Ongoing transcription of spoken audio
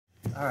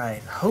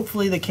Alright,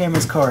 hopefully the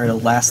camera's card will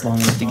last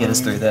long enough to get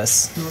us through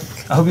this.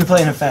 I hope you're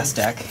playing a fast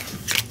deck.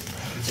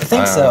 I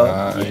think so.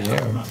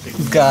 Yeah.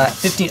 We've got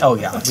 15. Oh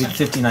yeah, we have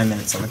 59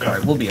 minutes on the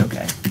card. We'll be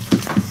okay.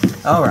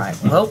 Alright,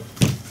 well,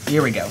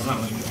 here we go.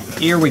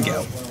 Here we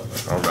go.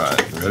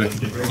 Alright, ready?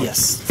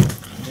 Yes.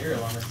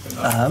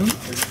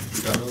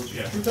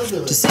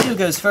 To see who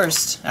goes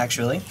first,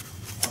 actually.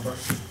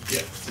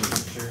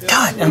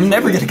 God, I'm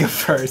never gonna go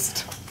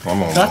first.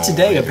 Not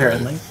today,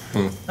 apparently.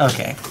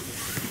 Okay.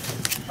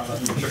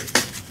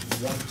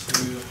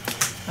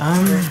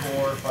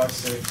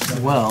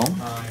 Well,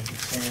 I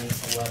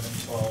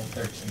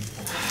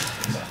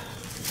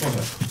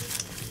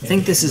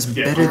think this is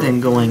better than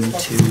going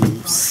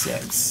to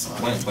 6.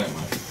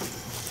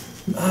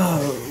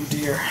 Oh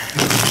dear.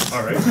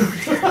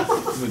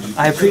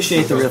 I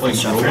appreciate the riffle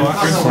shuffle.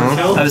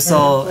 I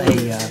saw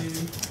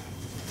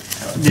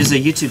there's a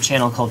YouTube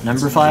channel called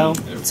Numberphile.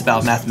 It's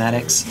about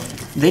mathematics.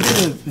 They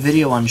did a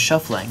video on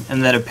shuffling,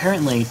 and that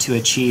apparently to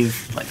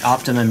achieve like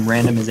optimum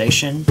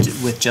randomization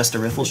with just a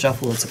riffle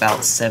shuffle, it's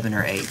about 7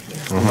 or 8.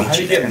 How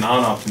do you get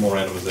non-optimal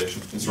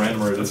randomization? It's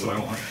random or that's what I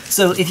want.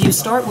 So if you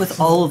start with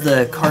all of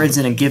the cards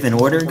in a given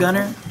order,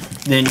 Gunner,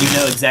 then you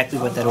know exactly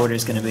what that order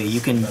is going to be. You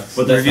can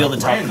reveal the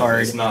top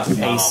card,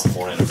 ace.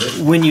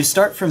 When you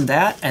start from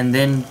that and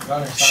then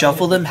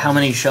shuffle them, how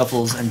many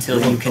shuffles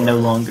until you can no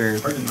longer,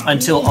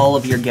 until all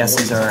of your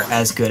guesses are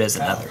as good as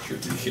another?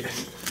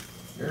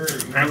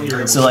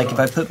 So like if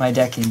I put my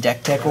deck in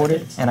deck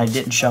order and I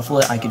didn't shuffle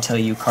it, I could tell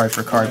you card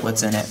for card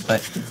what's in it.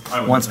 But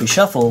once we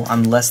shuffle,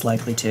 I'm less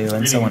likely to,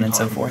 and so on and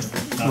so forth.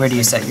 Where do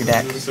you set your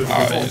deck? Usually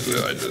I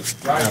just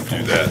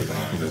do that.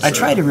 I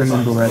try to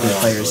remember where other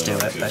players do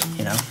it, but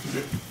you know.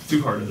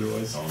 Too hard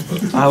otherwise.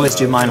 I always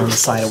do mine on the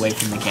side away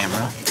from the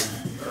camera.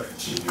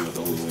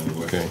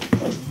 Okay.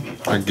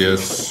 I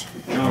guess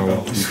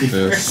I'll keep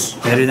this.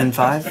 Better than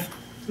 5?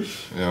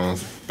 Yeah,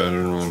 it's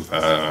better than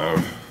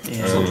 5.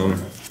 Yeah.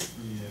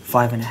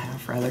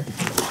 5.5 rather.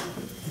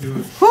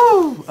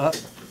 Woo!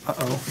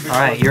 Uh-oh.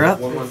 Alright, you're up.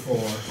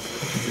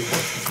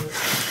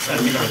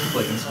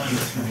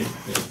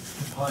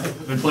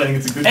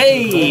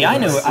 Hey! I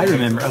know it. I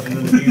remember. Okay.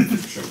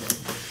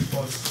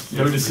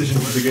 No decision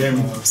for the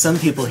game. Some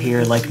people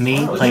here, like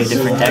me, play a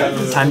different deck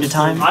time to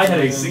time. I had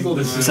a single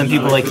decision. Some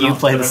people like you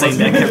play the same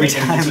deck every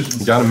time. You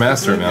gotta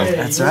master it, man.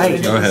 That's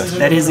right. Go ahead.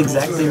 That is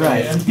exactly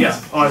right.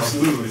 Yeah,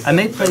 absolutely. I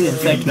may play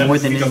Infect more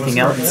than anything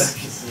else,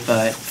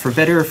 but for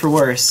better or for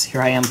worse,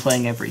 here I am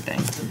playing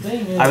everything.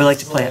 I would like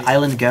to play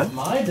Island Go.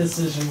 My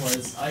decision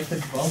was I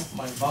could bump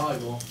my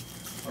Boggle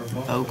or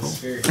bump my Ogle.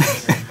 Spirit.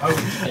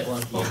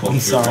 I'm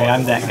sorry,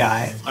 I'm that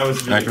guy. I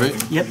was Activate?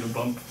 Yep. 2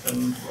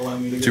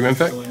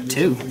 infect?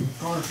 2.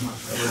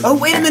 Oh,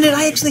 wait a minute,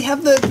 I actually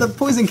have the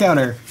poison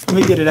counter. Let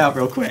me get it out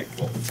real quick.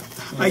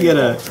 I get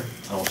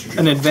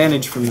an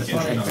advantage from the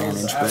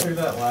advantage, but...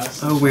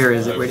 Oh, where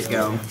is it? Where'd it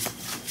go?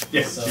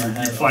 Yeah,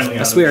 you're finally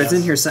I swear, it's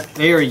in here.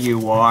 There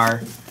you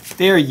are.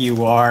 There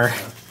you are.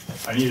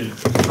 I needed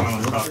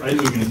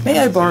May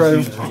I borrow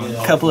a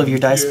couple of your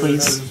dice,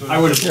 please? I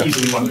would have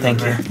easily won.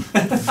 Thank you.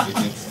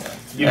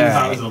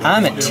 Alright,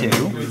 I'm at 2.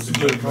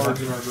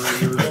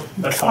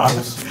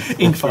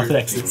 Inkmoth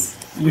Nexus.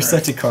 You're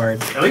such a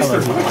card.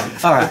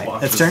 Alright,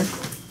 that's turn?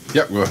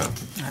 Yep, go ahead.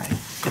 Alright.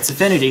 It's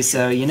Affinity,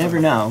 so you never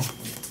know.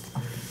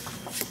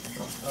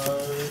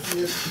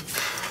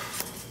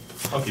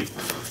 I'll keep it.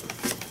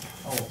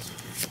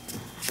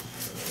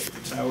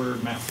 Tower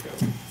map go.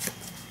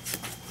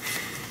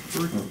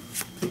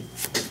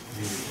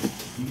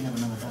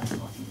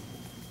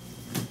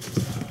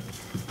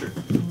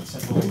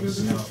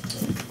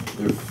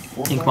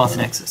 Inkmoth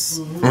Nexus.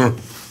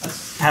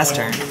 Pass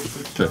turn.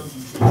 Okay.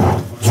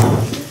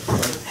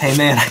 Hey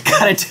man, I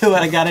gotta do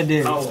what I gotta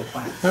do. No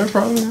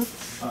problem.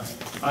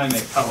 I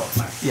make power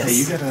back. Yes. Hey,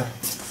 you got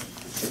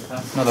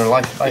another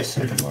life dice.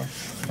 I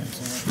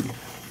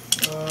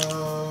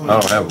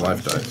don't have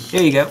life dice.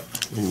 Here you go.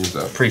 You can use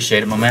that.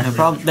 Appreciate it, my man. No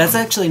problem. That's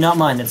actually not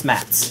mine, it's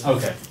Matt's.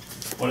 Okay.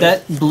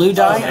 That blue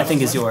die, I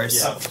think, is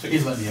yours.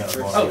 He's letting you out.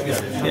 Oh, yeah.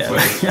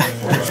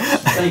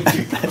 Thank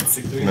you.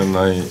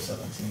 Midnight.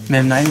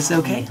 Mem9 is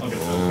okay?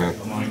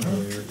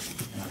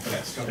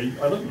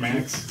 I look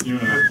Max, you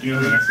know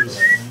the Nexus.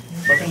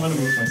 Fucking let him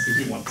move my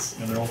CP once,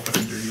 and they're all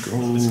fucking dirty.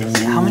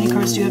 How many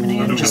cards do you have in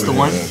hand? Just the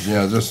one?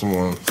 Yeah, just the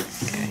one.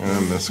 Okay.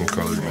 I'm missing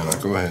colors, man.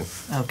 Go ahead.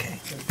 Okay.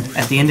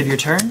 At the end of your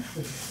turn,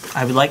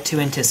 I would like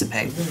to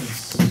anticipate.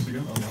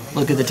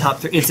 Look at the top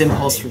 3. It's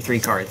Impulse for 3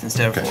 cards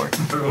instead of 4.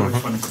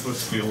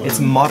 It's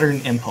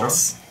Modern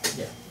Impulse.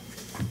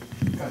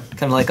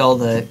 Kind of like all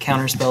the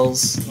counter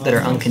spells that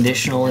are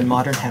unconditional in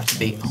Modern have to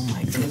be. Oh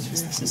my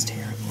goodness, this is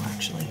terrible,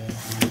 actually.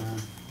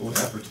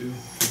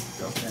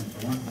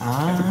 I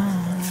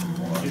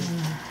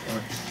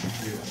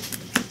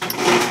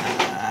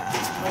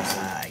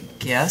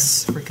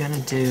guess we're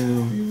gonna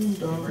do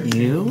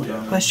you?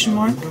 Question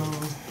mark.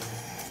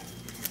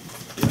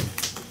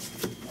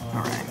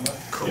 All right,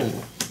 cool.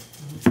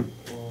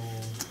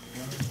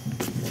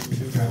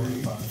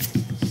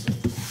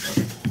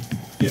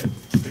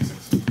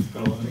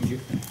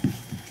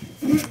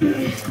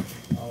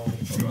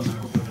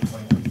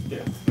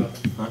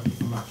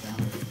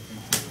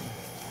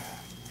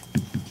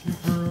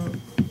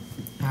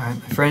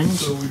 friend.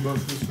 So we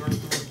both discard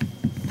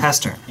the Pass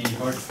turn.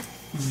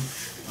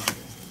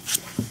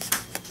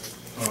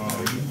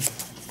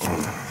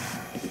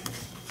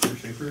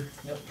 Shaper?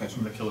 Yep. I'm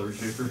gonna kill a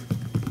Shaper.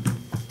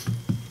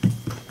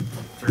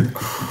 Turn.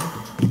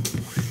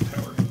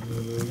 Tower.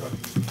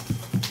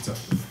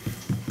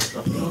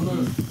 Drop it on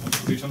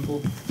the Blue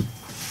Temple.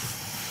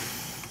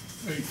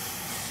 8.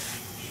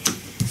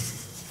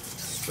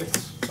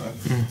 6.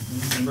 5.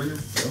 Hamburger.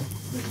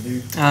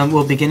 Go.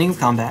 Well, beginning of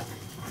combat.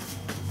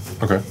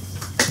 Okay.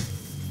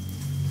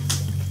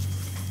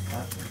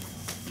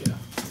 Yeah.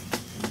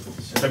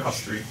 That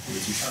costs 3.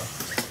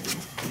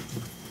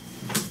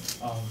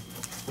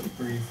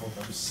 3, 4,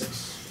 5,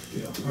 6.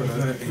 Yeah.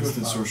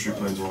 Instant sorcery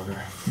planeswalker.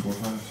 4,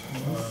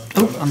 5.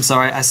 Oh, I'm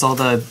sorry. I saw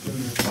the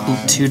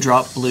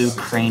 2-drop blue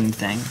crane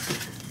thing.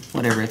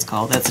 Whatever it's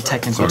called. That's a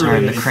technical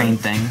term, the crane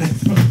thing.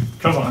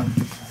 Come on.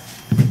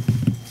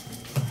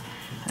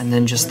 And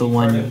then just the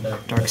one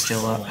dark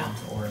steel up.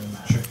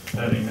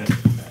 That ain't it.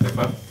 Take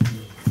 5?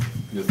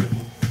 You get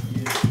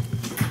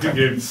 50. Good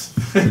games.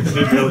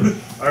 Did really.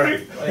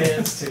 Alright.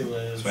 It's 2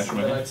 lives. Smash But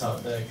money. I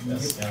top deck.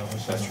 That's scout,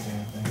 which doesn't do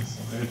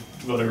anything.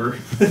 Whatever.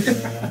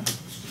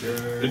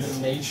 The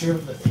nature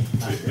of the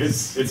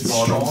It's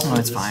boggles. Oh,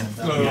 it's fine.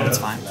 Yeah. It's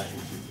fine.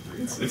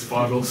 It's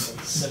boggles.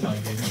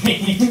 Semi-good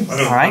games. I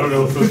don't Alright.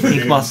 know if those are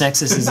Inkmoth games.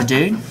 Nexus is a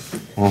dude.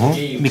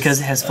 Because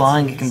it has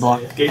flying, it can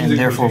block, and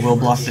therefore will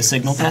block the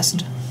signal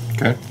pest,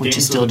 Okay. which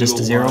is still just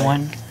a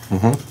 0/1.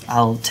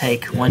 I'll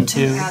take 1, 2,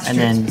 and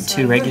then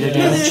 2 regular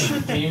damage.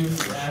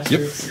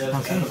 Yep.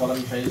 Okay.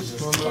 Okay.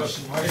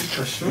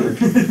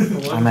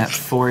 I'm at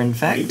 4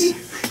 infect.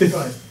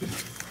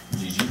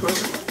 GG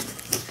question?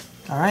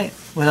 Alright,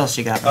 what else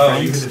you got, my Oh,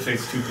 you had friends? to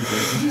face 2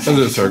 people. Send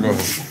it, sir. Go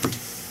ahead.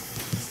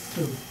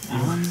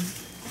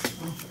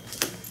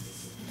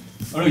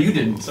 Oh no, you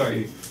didn't.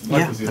 Sorry.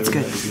 Yeah, was the that's other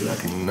good. guy to do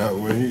that. No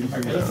way. I'm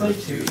gonna play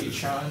 2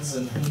 Echons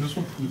and This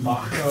one?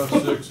 Bach.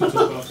 6. It's a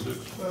top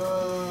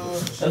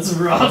 6. That's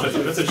rough.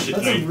 That's a shit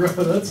That's night. rough.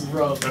 That's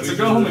rough. That's a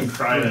go home and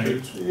cry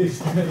night.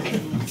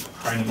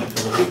 Crying in the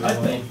pillow. I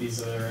think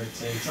these are the right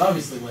takes.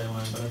 Obviously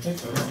Leyline, but I think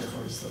the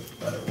Runechanter is the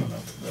better one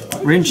of the.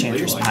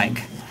 Runechanter's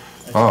Pike.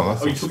 Oh,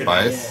 Oh, you that's took a it.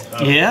 spice.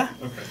 Oh, Yeah?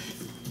 Okay.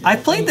 I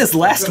played this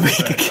last week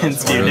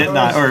against you, didn't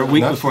I? Or a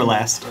week before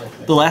last.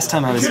 The last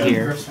time I was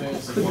here.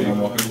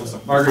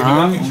 Margaret, you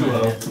got me too low.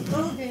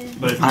 Okay.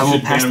 But I you will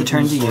should pass ban the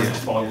turn him to from you.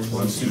 Storage Bottles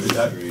and stupid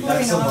that.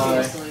 That's a lie.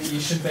 Obviously. You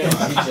should ban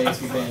TJ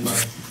if you ban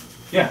mine.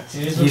 Yeah.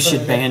 You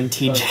should ban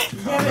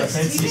TJ. Yeah, but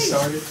Since he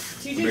started.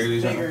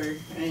 TJ's bigger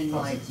and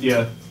like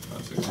Yeah.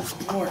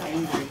 more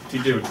angry.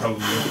 TJ would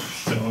probably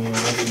sit on one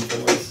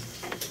of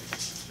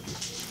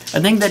those. I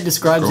think that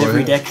describes Go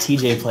every ahead. deck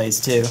TJ plays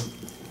too.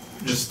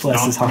 Just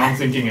Bless his heart.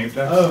 thinking ape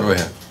deck. Oh, Go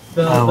ahead.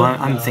 Oh,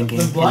 I'm thinking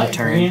the in black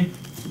turn. green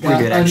We're got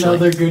good, actually.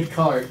 another good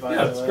card, by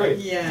Yeah, the it's way. great.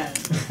 Yeah.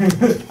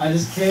 I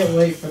just can't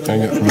wait for the.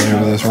 Can I get familiar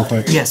with this real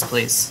quick? Yes,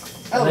 please.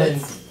 Oh,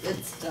 And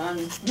it's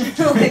done.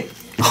 Like,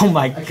 Oh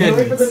my I can't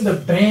wait for them goodness.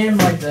 to ban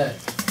like that.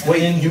 And Wait,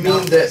 then you mean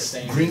not that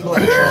stand. green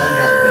black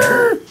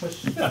Tron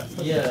got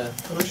better? Yeah.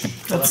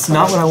 That's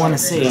not what I want to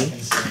see.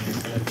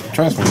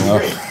 Trust me, though.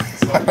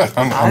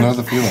 I know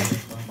the feeling.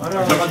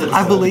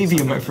 I believe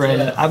you, my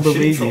friend. I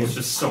believe you. It's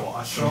just so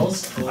awesome.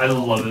 Trolls? I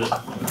love it.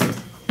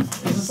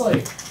 It's just like,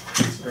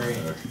 it's great.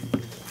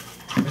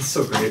 It's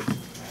so great.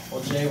 Well,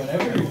 Jay,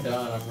 whenever you're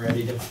done, I'm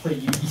ready to play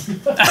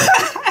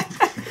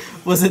Yu-Gi-Oh!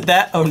 Was it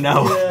that? Oh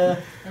no. Yeah.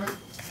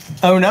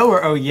 Oh no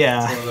or oh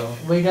yeah?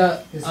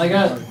 I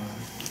got,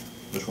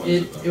 Which one?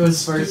 it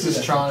was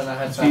versus Tron and I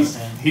had fast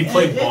hand. He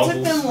played it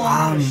took them Boggles.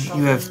 long to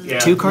You have Yeah.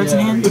 2 cards in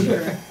Yeah. hand?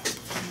 Sure.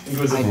 It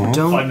was I like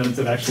don't- 5 minutes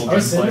of actual I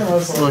was sitting there, I gameplay.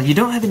 was like, Well, you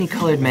don't have any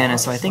colored mana,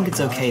 so I think it's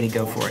okay to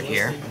go for it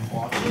here.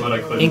 But I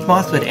couldn't.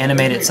 Inkmoth would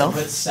animate itself.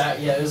 but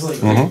yeah, it was like,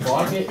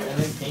 block it and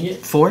then ping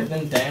it. 4? And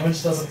then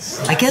damage doesn't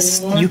stack I guess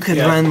anymore. you could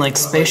Yeah. run like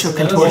Spatial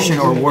Contortion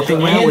or Warping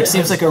Whale, which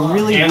seems like a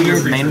really And your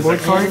weird main creatures, board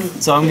actually.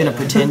 card, so I'm gonna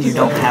pretend you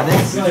don't have it.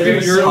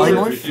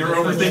 Polymorph? You're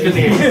overthinking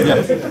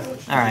the game.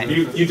 Alright.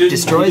 You did,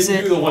 Destroys you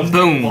did it. do the one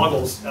Boom.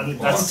 Boggles, and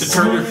that's to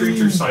turn your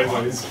creature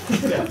sideways.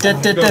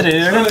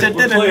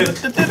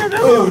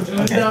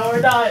 No,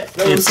 we're not.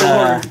 It's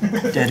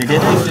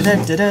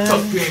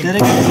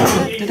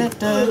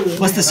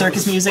what's the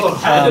circus music? I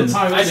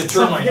had to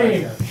turn my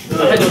game.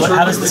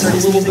 How does the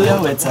circus music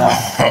go? It's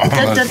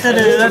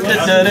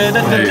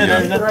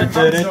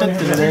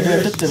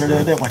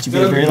watch you be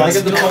very loud.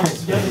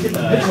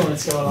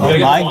 Oh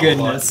my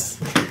goodness.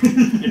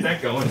 Get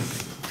that going.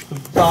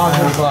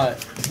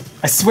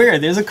 I swear,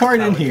 there's a card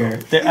in here.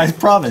 I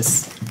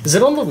promise. Is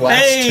it on the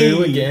last Hey!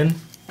 2 again?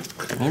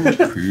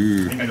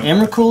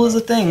 Emrakul is a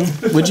thing.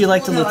 Would you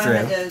like to Well, look no, I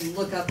through? had to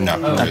look up No.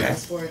 and Okay.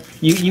 ask for it.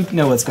 You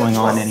know what's going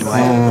on anyway.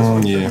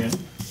 Yeah.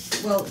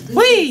 Well, this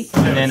Whee! is-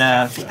 And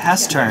then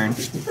pass turn.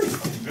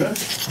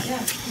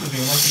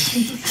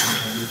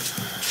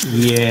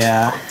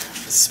 Yeah.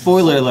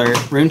 Spoiler alert,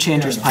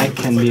 Runechanter's Pike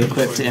can be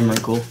equipped to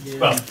Emrakul.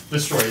 Well,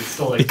 destroy it.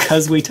 Still like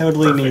Because we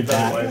totally need perfect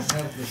that.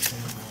 otherwise.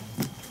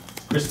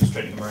 Chris was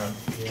trading him around.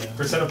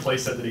 Chris had a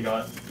playset that he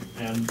got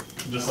and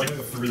just like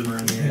threw them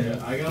around the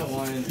area. I got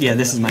one. Yeah,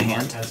 this is my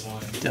hand. Has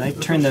one. Did I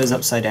turn those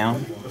upside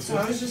down? So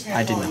I was just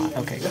I did calling not. you.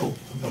 Okay, cool.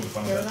 That'll be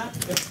fun Hear with that?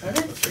 that.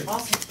 Okay,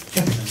 awesome.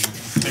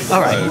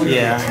 Alright,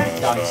 yeah.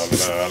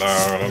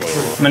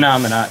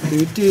 Phenomena.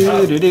 Do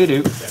do do do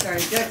do. Sorry,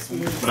 Dex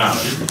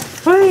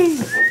moved. Whee!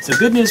 So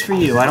good news for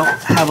you. I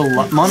don't have a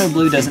lot. Mono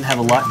blue doesn't have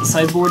a lot to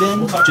sideboard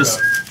in. Just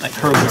like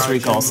Herbalist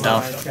Recall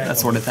stuff, that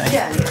sort of thing.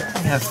 Yeah. I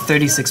have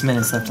 36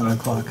 minutes left on the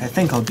clock. I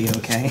think I'll be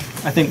okay.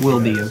 I think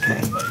we'll be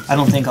okay. I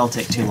don't think I'll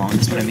take too long,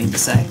 is what I mean to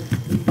say.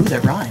 Ooh,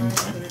 that rhymed.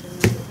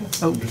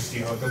 Oh,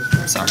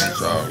 sorry.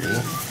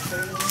 Sorry.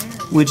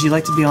 Would you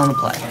like to be on the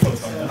play?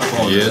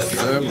 Yes,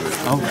 I would.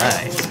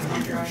 Alright.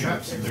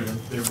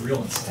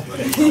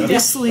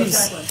 These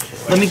sleeves,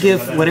 let me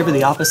give whatever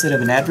the opposite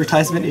of an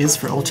advertisement is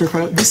for Ultra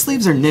Pro. These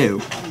sleeves are new.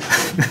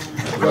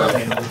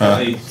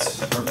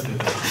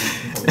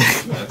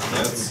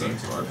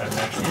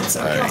 It's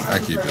I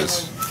keep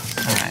this.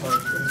 Alright.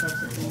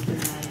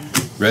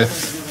 Red.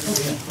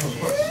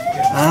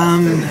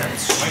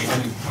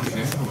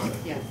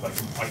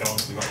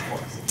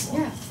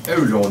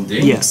 Everyone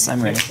did. Yes,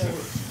 I'm ready.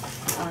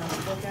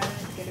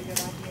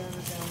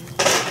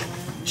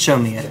 Show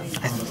me it.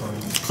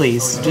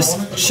 Please,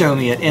 just show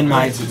me it in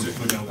my...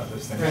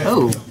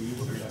 Oh.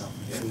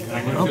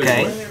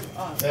 Okay.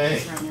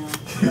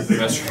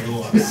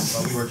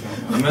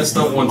 I messed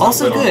up one time.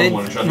 Also but I good. don't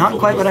wanna try to Not build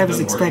quite it what up. I was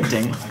It doesn't work.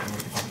 expecting.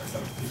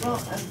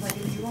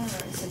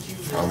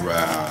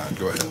 Alright,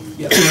 go ahead.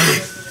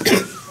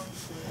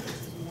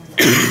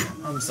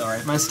 I'm sorry.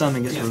 My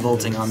stomach is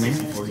revolting on me.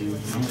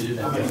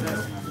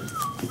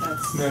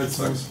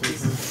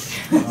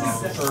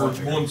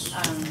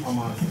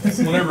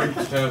 Whenever it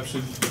taps,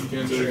 you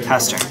can't do it.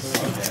 Pass turn.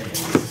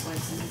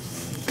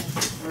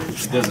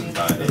 It doesn't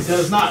die. It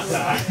does not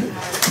die.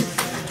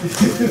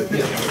 It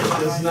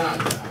does not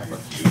die.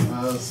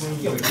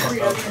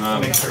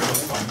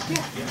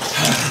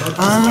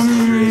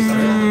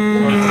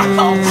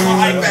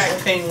 Back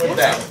pain with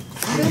that.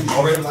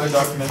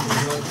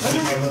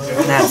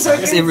 That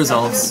sucks. It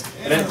resolves.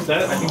 Okay.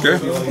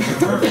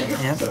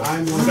 Yep.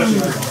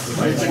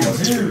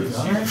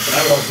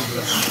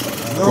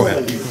 Go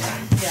ahead.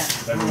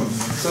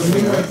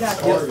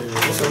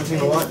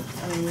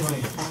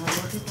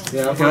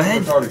 Go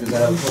ahead.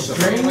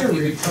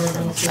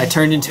 I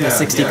turned into a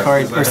 60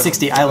 card or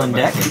 60 island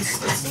deck.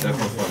 That's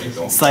definitely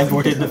funny.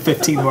 Sideboarded into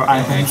 15 more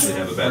islands. They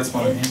have a bad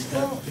spot. It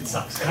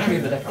sucks. Can I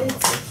read the deck?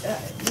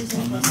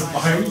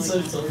 Why are you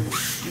so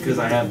Because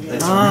I have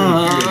this.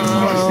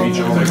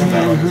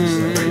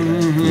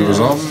 The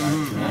result?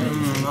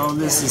 Oh,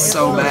 this is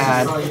so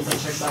bad.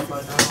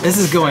 This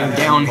is going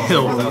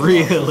downhill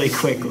really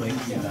quickly.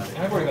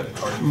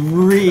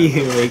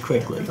 Really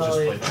quickly.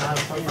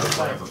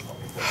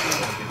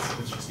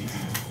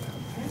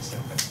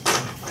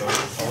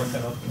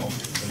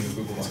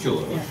 Let's kill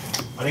it.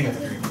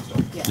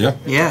 Yeah.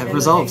 Yeah, it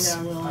resolves.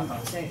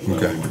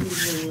 Okay.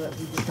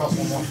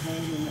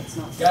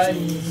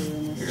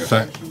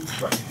 Stack.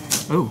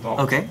 Ooh,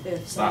 okay.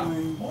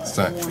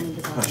 Stack.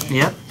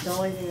 Yep.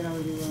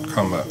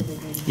 Combat.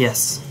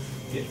 Yes.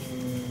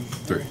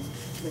 3.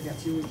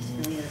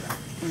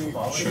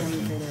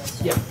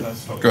 Yeah,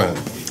 that's Go ahead.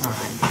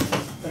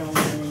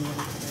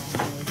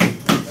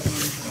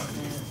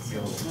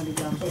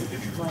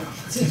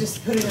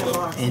 Just put it in a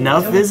box.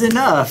 Enough is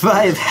enough.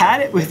 I've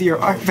had it with your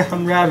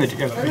Arcbound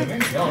Ravager. Very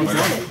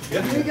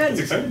good.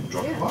 It's exciting.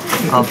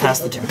 I'll pass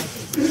the turn.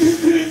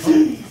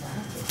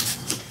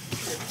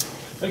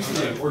 Thanks for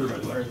the order, by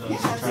the way.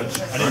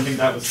 I didn't think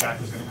that was back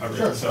was going to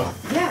cover it, so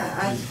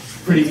Yeah,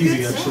 pretty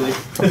easy actually.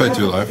 I'll pay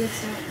 2 life.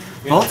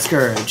 Vault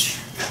Scourge.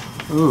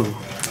 Ooh.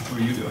 What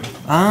are you doing?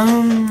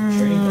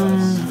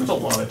 Um. That's a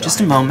lot of Just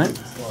a moment.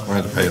 I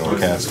had to pay it on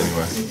cast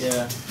anyway.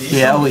 Yeah.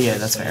 Yeah. Oh, yeah.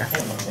 That's fair.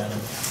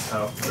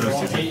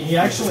 He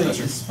actually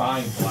is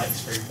buying black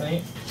spray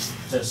paint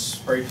to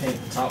spray paint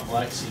the top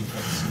black so you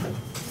can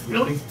see.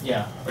 Really?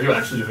 Yeah. Are you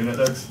actually doing that,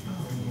 Dex?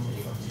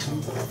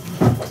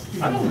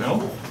 I don't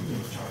know.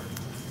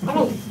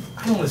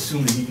 I don't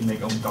assume that he can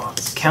make own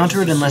dots.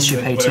 Counter it unless you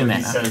pay 2 Whatever mana.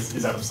 he says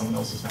is out of someone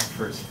else's mouth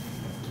first.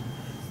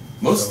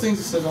 Most things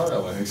it says are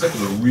that way, except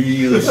for the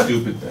really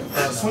stupid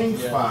things. Swing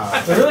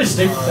 5. The really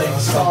stupid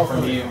things come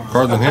from you.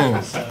 Cards in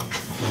hand.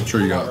 I'm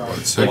sure you got, what,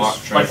 6?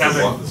 Like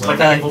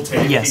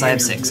having Yes, I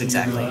have 6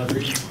 exactly.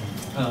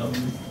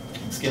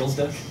 Skills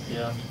deck?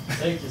 Yeah.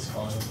 They just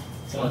call it.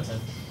 10 out of 10.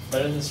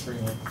 Better than the spring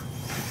one.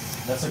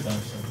 That's like done.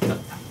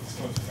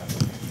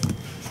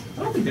 I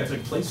don't think that's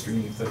like play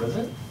streaming, though, does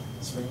it?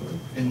 Spring one?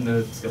 In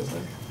the skills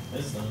deck?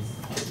 It's done.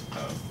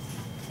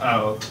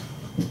 Oh.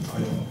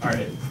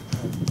 Alright.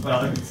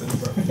 Well, that makes sense.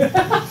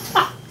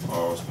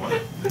 Oh, it's funny.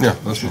 Yeah,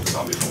 that's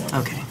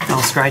fine. Okay.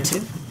 I'll scry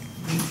 2.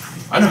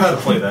 I know how to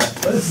play that.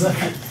 What is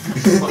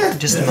that?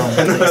 Just a I moment,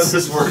 know how please.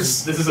 this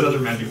works. This is another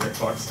Magic Deck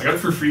box. I got it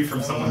for free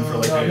from someone for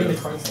like No, I mean the a...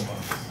 cards in the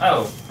box.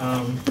 Oh,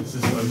 this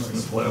is what I'm just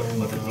going to split up and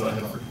look at what I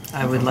had for...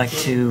 I would like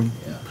to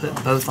put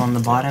both on the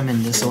bottom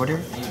in this order.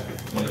 Yeah,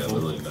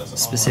 literally that.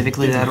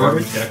 specifically that order.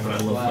 Deck, but I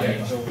love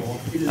playing.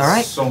 It is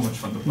Alright. so much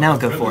fun to play. Now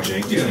go for it.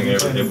 Jankiest thing I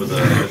ever did with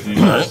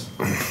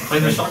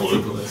Playing the Shock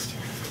Trooper list.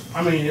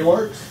 I mean, it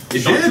works.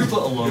 It Shock did. Trooper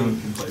alone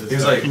can play this. He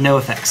was like, No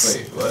effects.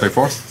 wait, what? Play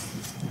 4?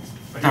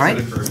 Alright.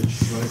 You want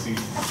to see?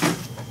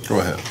 Go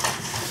ahead.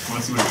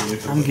 Want to see what it really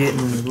feels I'm like?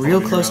 getting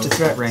real close to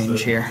threat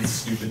range here. This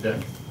stupid deck.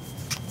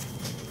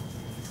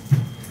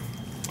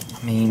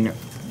 I mean, I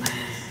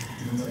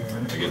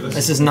get this.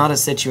 this is not a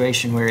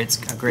situation where it's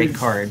a great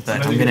card,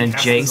 but I'm gonna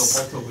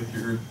Jace. With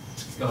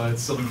your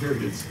Sylvan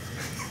Periods.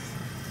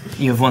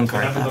 You have one I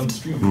card have it on left.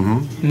 stream.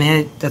 Mm-hmm. May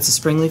I, that's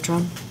a Springleaf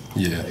Tron?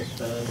 Yeah.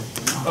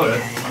 Oh,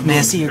 yeah. May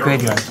I see your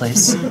graveyard,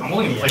 please? I'm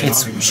only gonna play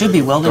It should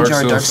be Weldon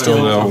Jar, Dark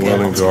Steel.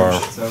 Weldon Jar.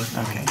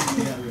 Okay.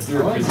 I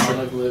like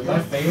Mono Glue. My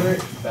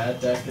favorite bad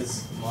deck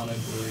is Mono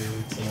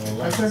Glue Team.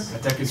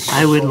 That deck is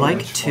I would so like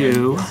much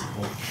to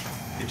fun.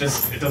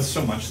 It does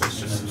so much that's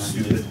just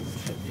stupid.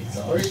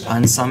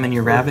 unsummon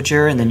your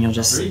Ravager, and then you'll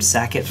just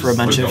sack it for a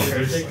bunch of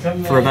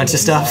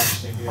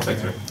stuff.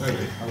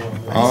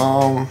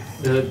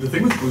 The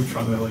thing with Blue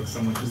Tron that I like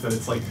so much is that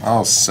it's like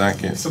I'll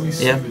sack it. so many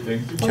Yeah. stupid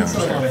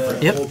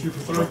things. Yep.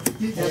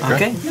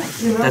 Okay,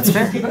 that's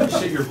fair.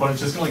 Shit, your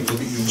opponent's just gonna like look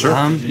at you. And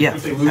Sure. Yeah,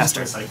 If they lose faster.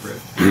 by Cypher,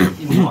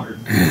 in modern,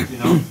 you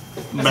know.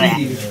 That's Blah. an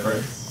easy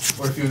card.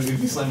 Or if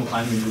you slam a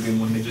behind me in the game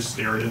when they just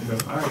stare at it and go,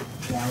 all right,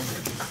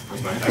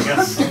 I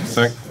guess.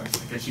 Sec.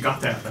 I guess you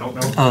got that. I don't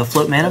know.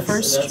 Float mana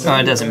first? Oh,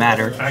 it doesn't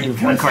matter. You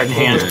have one card in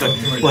hand, but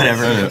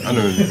whatever. I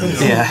know.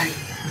 Yeah.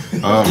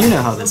 You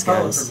know how this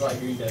goes.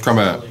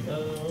 Combat.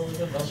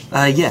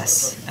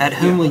 Yes. At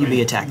whom will you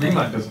be attacking?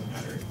 Greenlight doesn't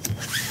matter.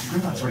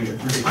 Greenlight's already a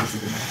ridiculously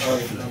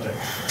good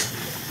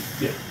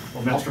match. Yeah.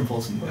 Well, Maelstrom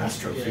pulls some Mass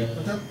Trophy.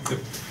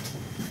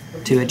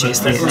 2 at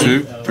Jace, 3 at me. 2,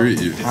 3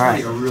 at you.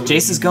 Alright.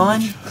 Jace is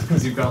gone.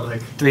 Because you've got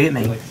like 3 at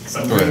me.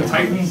 Sunburned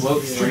Titans,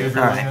 Lopes, 3 of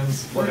your Alright.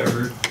 lands,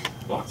 whatever.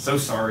 Well, so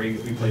sorry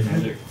we played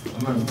Magic.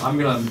 I'm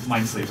gonna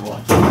Mind Slave a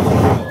lot.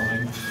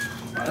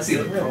 That's the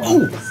other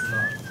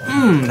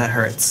problem. That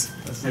hurts.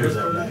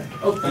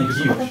 Oh, thank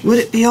you. Would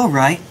it be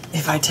alright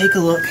if I take a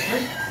look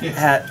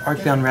at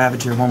Arcbound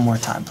Ravager one more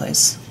time,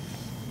 please?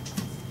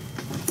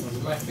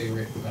 My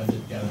favorite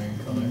Magic Gathering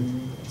color.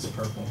 It's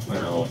purple. I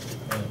know.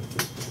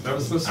 That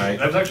was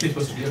actually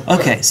supposed to be a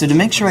Okay, so to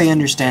make sure I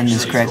understand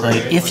this correctly,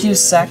 if you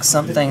sack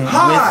something with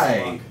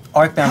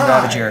Arcbound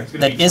Ravager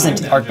that isn't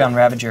Arcbound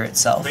Ravager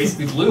itself,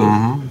 basically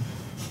blue.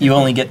 you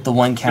only get the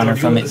one counter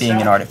from it being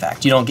an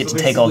artifact. You don't get to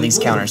take all these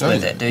counters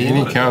with it, do you?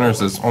 Any counters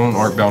that's on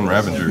Arcbound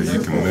Ravager,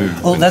 you can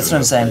move. Oh, that's what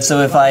I'm saying.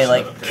 So if I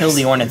like kill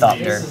the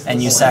Ornithopter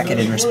and you sack it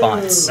in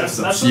response,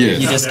 Yes.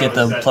 you just get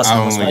the plus I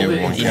one plus only one.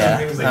 get one Yeah.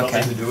 Things they thought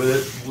Okay. they could do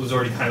with it was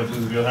already kind of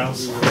Blue's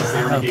wheelhouse.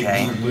 They already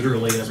Okay. gave you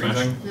literally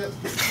everything.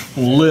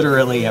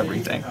 Literally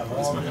everything.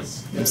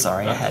 I'm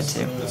sorry, I had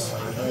to.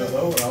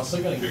 We're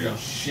also gonna give you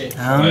shit.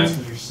 Um, You're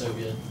so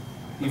good.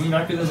 Even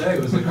back in the day,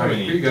 it was like, alright,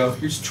 here you go.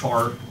 Here's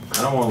Char.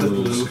 I don't want to The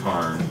lose blue.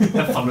 Karn.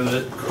 Have fun with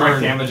it.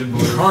 Direct damage and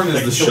blue. Karn is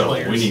Like, the kill show.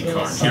 players. We need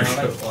Karn. Here.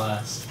 Sonic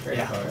Blast. Great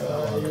Yeah. card. I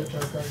love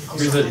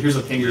it. Here's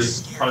a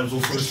Pinger.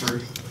 Prodigal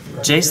Sorcerer.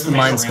 Jace the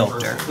Mind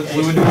Sculptor.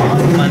 Blue and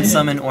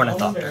Unsummon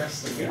Ornithopter.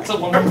 It's a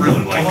one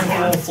really like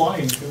card.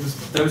 Flying.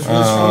 That was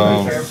really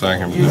strong. Sack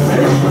him.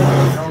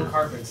 Your own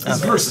carpets. It's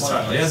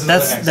versatile. It has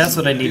That's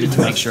what I needed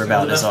to make sure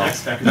about is all.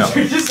 No.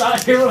 You're just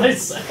not hear what I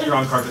said. You're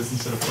on carpets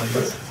instead of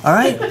planes.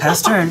 Alright,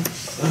 pass turn.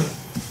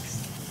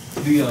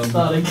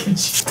 Thought I could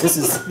This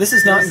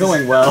is not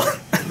going well.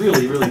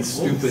 Really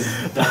stupid.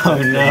 Oh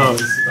no.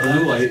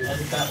 Blue light.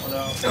 edit that one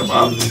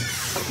out.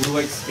 Blue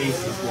white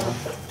space as well.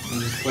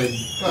 And just played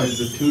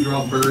the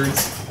 2-drop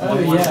birds. Oh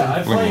yeah,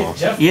 I played.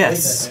 Jeff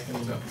Yes.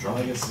 played that deck in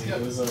Legacy.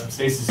 It was a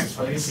Stasis is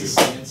fucking Legacy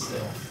stupid.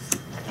 standstill.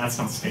 That's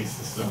not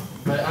stasis though.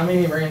 But I mean,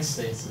 he ran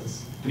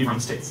stasis. Did he run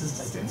stasis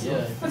to standstill?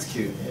 Yeah. That's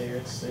cute. Yeah, he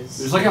ran stasis.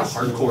 There's like a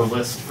hardcore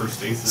list for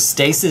stasis.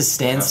 Stasis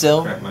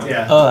standstill.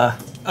 Yeah.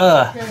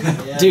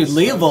 Yeah. Dude,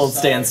 Leopold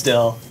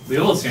standstill. The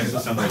old standstill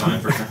sounds like mine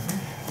for sure.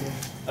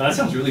 That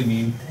sounds really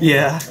mean.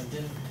 Yeah. I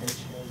didn't pitch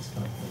you, I just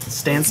got this.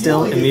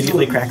 Standstill,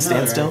 immediately crack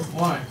standstill.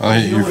 Why? I'll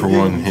hit you for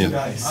 1, hit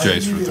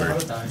Jace for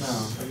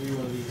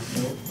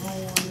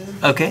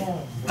 3. Okay.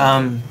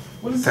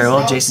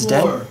 Farewell, Jace is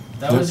dead.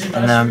 That was your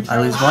And then I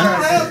lose 1.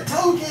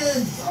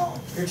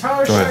 Your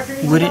tower Go ahead.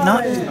 striker. Would it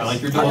not? I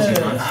like your duels and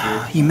runs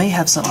too. You may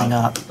have something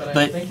up,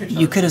 but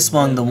you could have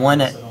swung the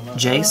 1 at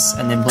Jace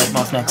and then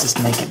Inkmoth Nexus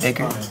to make it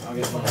bigger.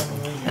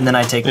 And then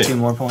I take 2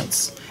 more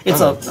points. It's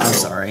a. I'm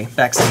sorry.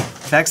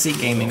 Backseat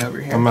gaming over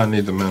I here. might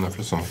need the mana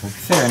for something.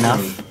 Fair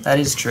enough. That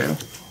is true.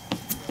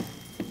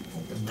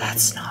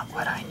 That's not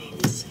what I need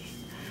to see.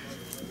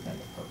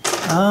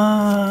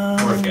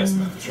 Or a guess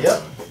match.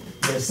 Yep.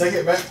 Yeah,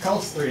 second back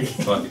costs 3.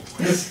 Fuck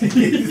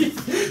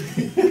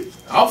it.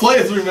 I'll play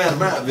a 3-mana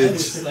map,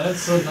 bitch.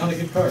 That's not a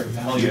good card.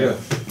 Hell yeah.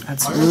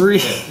 That's really.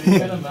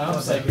 Kind of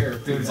mouse like here.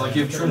 Dude, it's like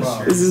you have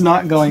Trinisphere. This is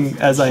not going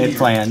as I had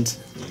planned.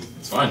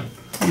 It's fine.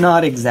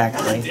 Not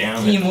exactly.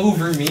 Damn Game it.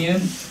 over,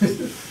 man.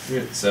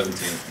 You're at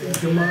 17.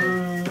 Come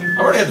on. I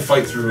already had to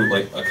fight through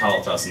like a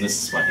Kalatas, and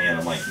this is my hand.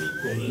 I'm like,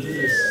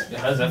 Yeah,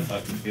 how does that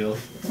fucking feel?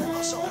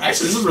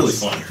 actually, this is really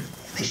fun.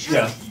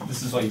 Yeah,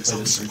 this is why you play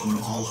this version. This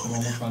is normal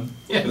fun.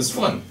 Yeah, this is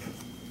fun.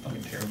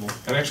 Fucking terrible.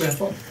 And actually have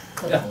fun.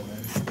 Yeah.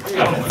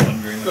 I don't know fun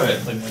very much. Go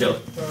ahead, Play kill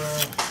it.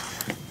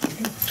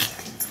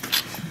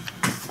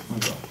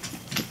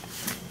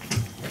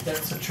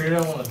 That's a trade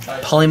I want to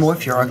die.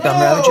 Polymorph your Arcbound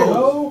Ravager.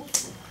 No!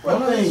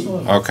 One of these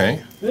ones.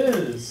 Okay.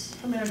 This.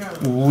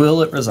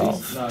 Will it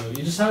resolve? No,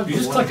 you just have You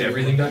just collect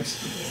everything,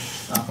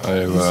 Dex. I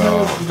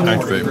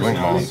activate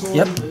Blinkmoth.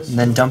 Yep. And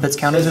then dump its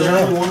counters over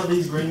there. One of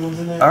these green ones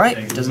in there?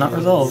 Alright, does not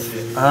resolve.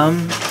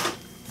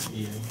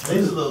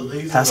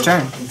 Pass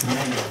turn.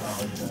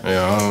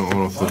 Yeah, I don't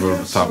want to flip over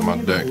the top of my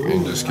deck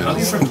and just get a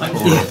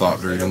thought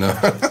there, you know.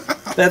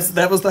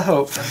 That was the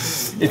hope.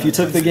 If you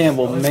took the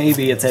gamble,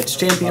 maybe it's Edge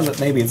Champion, but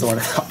maybe it's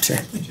Ornithopter.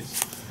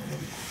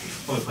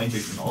 Only playing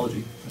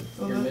technology.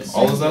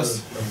 All of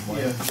us? Yeah.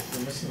 You're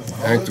missing the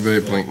one.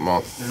 Activate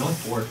Blinkmoth. There's only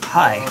 4.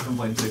 Hi. From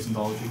playing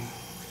technology.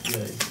 Okay,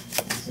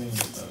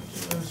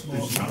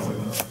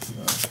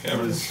 It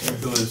was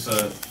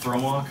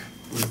Thromok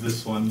was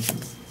this one.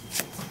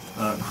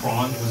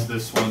 Kron was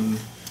this one.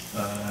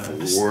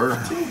 War.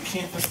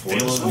 can't afford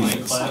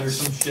Bale Clad or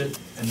some shit.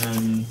 And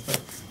then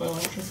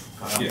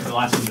Yeah. the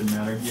last one didn't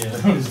matter. Yeah,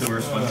 it was the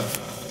worst one.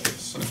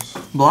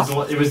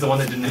 Block. It was the one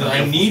that didn't have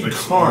I need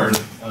Karn.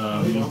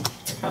 I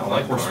I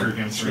like Horse Karn.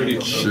 against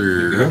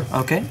Sure.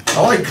 Okay.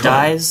 I like Karn.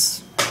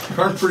 Dies.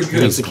 Karn's pretty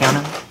good. Takes a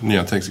counter.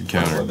 Yeah, it takes a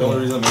counter. The only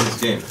reason I'm in this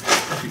game.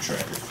 Fuck you,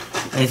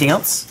 tracker. Anything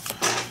else?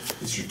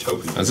 It's your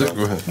token. That's it,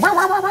 go ahead.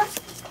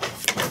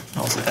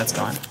 Also, that's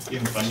gone. You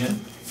having fun yet?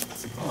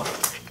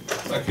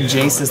 Okay,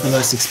 Jace is the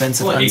most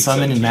expensive Well,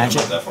 unsummon in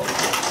Magic, that far.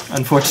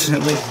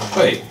 unfortunately.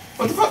 Wait,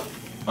 what the fuck?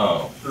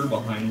 Oh. Or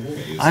behind.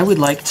 I would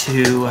like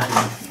to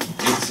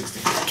 860.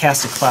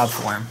 cast a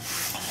Cloudform.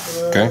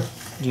 Okay.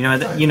 You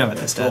know what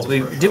this does.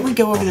 Didn't we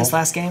go over this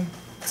last game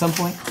at some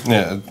point?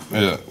 Yeah,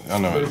 I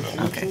know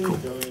it. Okay, cool.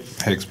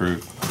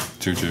 Hexproof,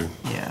 2/2.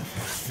 Yeah.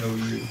 No,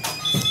 you.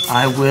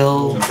 I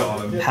will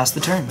Got him. pass the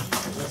turn.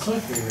 That's my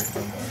favorite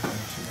thing.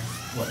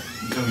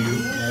 No, you.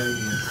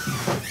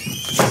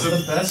 It's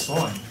the best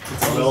one.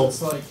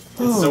 It's like,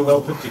 It's so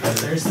well put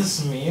together. there's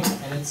this meme,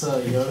 and it's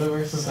Yoda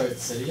versus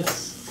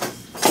Artsidious.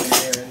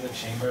 And they're in the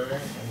chamber.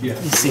 And Yeah.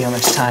 Let's see how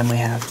much time we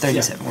have.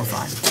 37, we're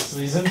fine. So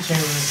he's in the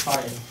chamber and he's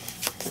fighting.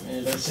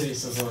 And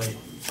Artsidious is like,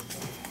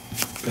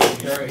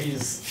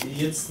 he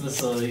gets this,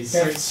 he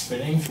starts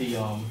spinning the,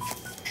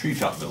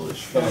 Treetop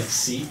Village. the like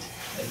seat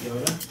at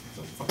Yoda.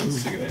 Fucking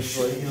sick of that He's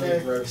shit. like, he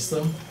like roasts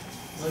them.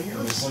 He's like, you're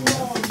roasting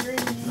them.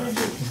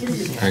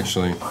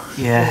 Actually,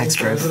 Yeah, Throws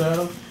Hexproof. it at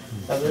him.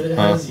 And then it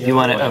Huh? has You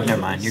want it? Yoda, Oh,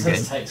 never mind, you're it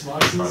has good. text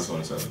boxes.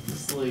 527.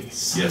 It's like,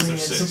 Yes,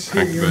 there's 6.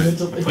 superior Activate.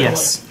 mental thing.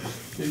 Yes.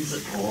 And he's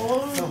like,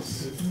 oh,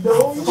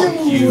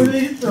 no, you. and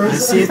he throws I it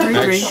see a at him.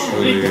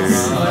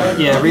 3/3.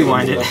 Yeah,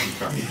 rewind it.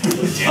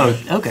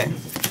 Oh, okay.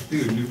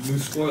 Dude, new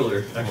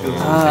spoiler. Actually, dude,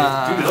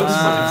 that was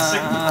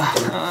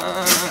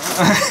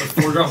fucking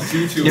sick. 4 drop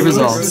 2/2. It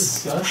resolves.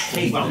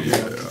 Disgusting. Wow.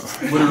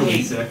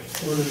 Literally sick.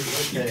 What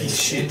is it?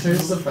 Okay.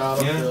 Enters the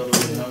battlefield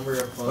with a number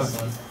of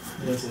 +1.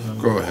 Yes, a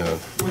number. go ahead.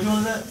 Which one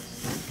is that?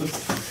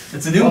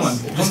 It's a new one.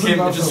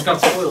 It just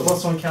got spoiled.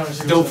 +1 counters.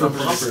 Dope for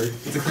numbers Popper.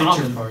 of It's a creature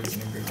common. cards in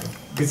your graveyard.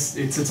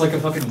 It's like a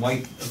fucking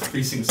white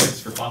precinct 6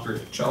 for Popper.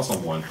 Charles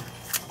on 1.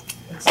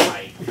 It's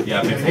tight. Yeah,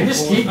 I paid They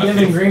just keep I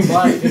giving paid- green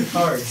black good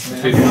cards, I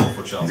paid man.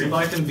 for Charles. Green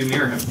Black and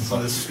Demir have one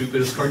of the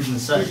stupidest cards in the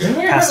set.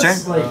 Pass turn.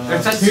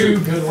 Like, 2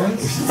 good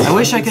ones. I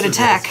wish I could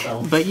attack,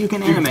 but you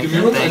can animate Demir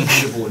that looks thing.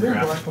 unbeatable in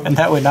draft. And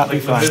that would not be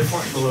Like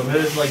fun.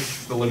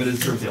 the limited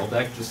Surveil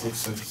deck just looks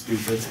so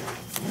stupid.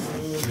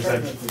 There's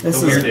that, This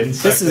the weird is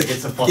insect that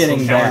gets a this is +1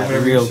 getting counter bad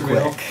whenever real you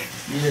surveil. quick.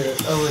 Yeah.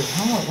 Oh, wait.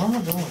 How am I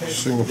doing?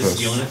 Single Just pass.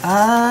 stealing it.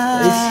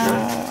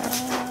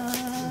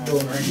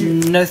 Going right here.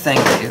 No thank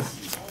you.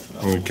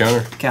 Want to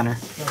counter? Counter.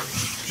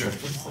 Sure.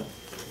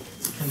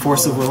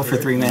 Force of Will for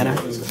 3 mana.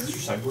 Is this your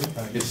sideboard?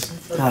 Yes.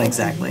 Not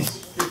exactly.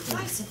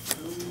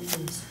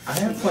 I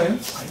have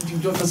plans.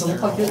 It doesn't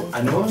look like it.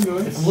 I know what I'm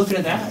doing. I'm looking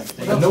at that.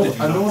 I know what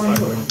I'm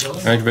doing.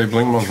 Activate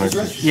Blinkmoth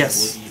Nexus.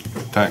 Yes.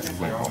 Attack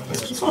Blinkmoth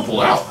Nexus. It's not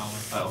pull out.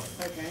 Oh.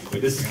 Okay.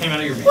 Wait, this came out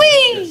of your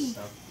Whee!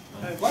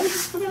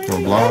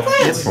 One block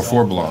for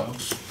 4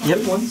 blocks. Yep.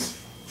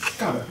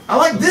 I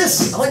like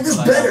this. I like this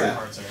better.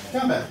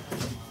 Combat.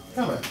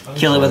 Combat.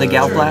 Kill it with a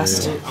Gallop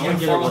Blast. I'm gonna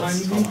get it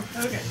behind me.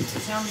 Okay.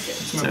 Sounds good.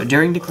 So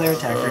during declare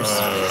attackers,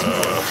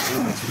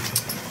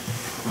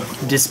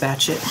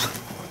 dispatch it.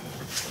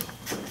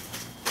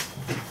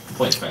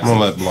 Play I'm fast. gonna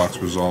let blocks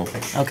resolve.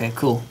 Okay,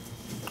 cool.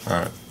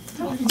 Alright.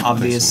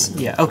 Obvious.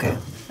 Yeah, okay.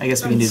 I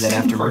guess we can do that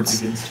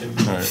afterwards.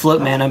 Alright.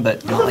 Float mana,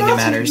 but not like it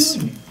matters.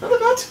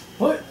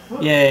 What?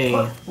 Yay.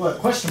 What?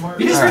 Question mark.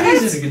 He just Alright.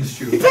 raised it against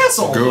you. Pass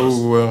all those.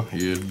 Go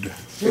ahead.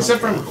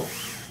 Except for Emrakul.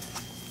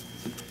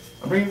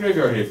 I'm bringing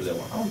Graveyard here for that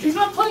one. He's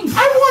not playing.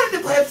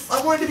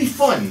 I wanted to be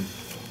fun.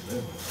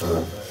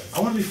 I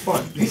want to be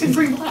fun. He can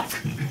bring black.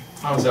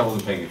 Honestly, I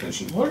wasn't paying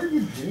attention. What are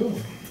you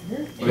doing?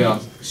 You're I'll be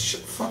honest.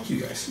 Shit, fuck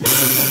you guys.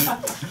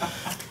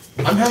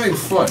 I'm having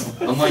fun.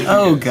 Unlike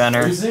Oh, you guys.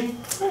 Gunner. Losing?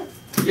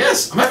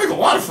 Yes, I'm having a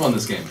lot of fun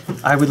this game.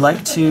 I would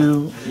like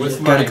to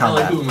With go my to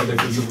combat.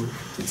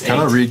 It's Can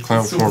I 8. read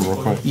Cloudform real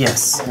quick?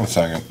 Yes. 1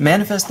 second.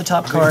 Manifest the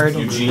top card.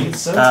 Eugene.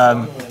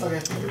 Um,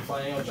 You're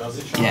playing with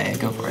Jazzy Tron, yeah,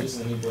 go for it. lose,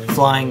 and you blink.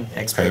 Flying Okay, it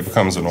expert.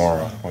 becomes an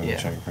aura when you Yeah.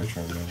 change a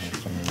picture.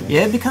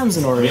 Yeah, it becomes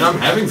an I mean, aura. I'm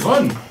having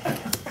fun.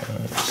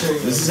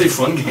 This is a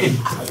fun game.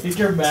 I think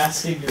you're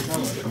masking your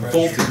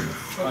Bolted.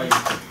 Like,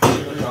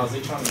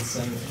 Jazzy Tron and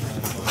send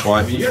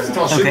Why? You guys can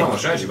talk shit Okay. about my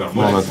strategy, but I'm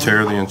Want winning. to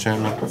tear the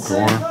enchantment? The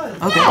aura?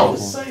 Okay.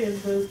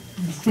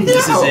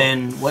 This is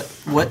in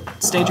what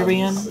stage are we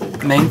in?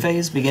 Main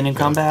phase, beginning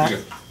combat.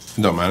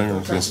 Don't matter.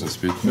 It's instant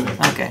speed.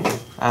 Okay.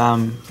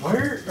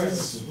 Where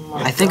is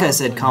my I think I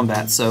said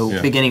combat, so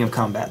Yeah. beginning of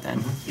combat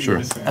then.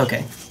 Sure.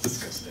 Okay.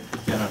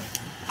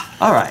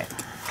 All right.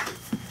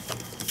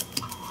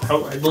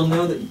 They'll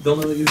know that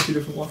you use 2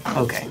 different ones.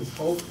 Okay.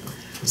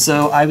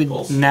 So I would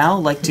now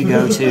like to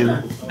go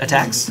to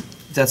attacks.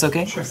 If that's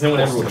okay. No one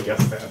ever would have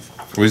guessed that.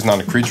 Well, he's not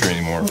a creature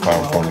anymore if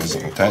Cloudform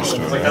isn't attached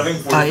to it.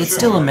 Right? It's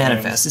still a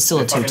manifest. It's still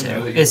a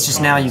 2/2. It's just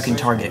now you can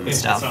target with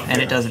stuff,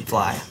 and it doesn't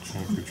fly.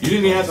 You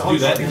didn't even have to do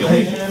that to kill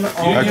me.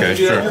 Okay,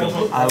 sure.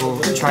 I will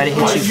try to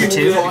hit you for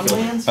 2.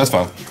 That's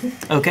fine.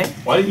 Okay.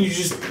 Why didn't you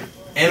just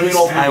animate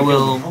all 3? I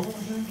will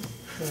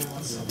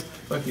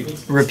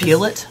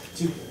repeal it.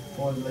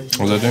 What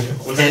does that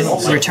do?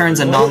 It returns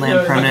a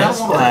non-land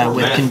permanent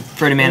with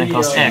converted mana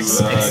cost X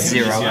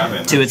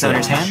 0 to its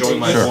owner's hand.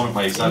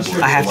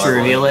 I have to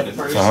reveal it.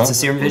 It's a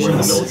Serum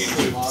Visions.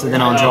 So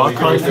then I'll draw a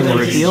card from the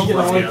reveal.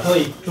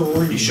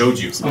 He showed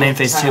you. Main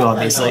phase 2,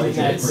 obviously.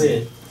 That's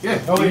it. Yeah.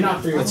 Oh, you're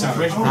not 3 That's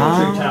information.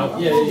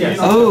 Yeah.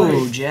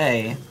 Oh,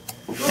 Jay.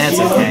 That's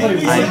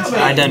okay.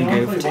 I done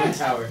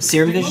goofed.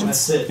 Serum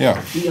Visions?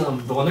 Yeah.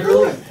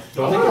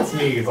 The one that gets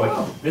me is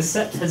like, this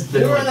set has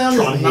been like,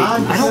 Tron hate.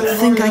 I don't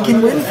think I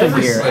can win from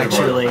here,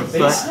 actually.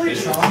 But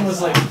Tron was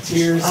like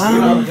tears.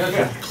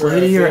 play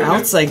to your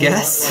outs, I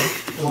guess.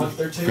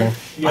 Okay.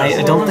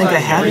 I don't think I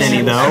have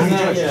any, though.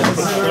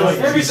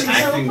 He's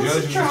acting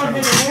judge.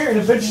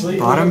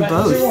 Bottom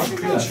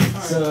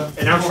both.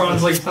 And now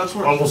Tron's like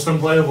almost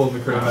unplayable in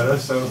the Crypt meta,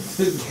 so.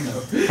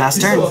 Pass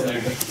turn.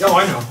 Oh,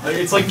 I know.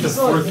 It's like the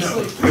 4th.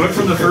 It went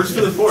from the 1st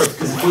to the 4th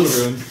because of Field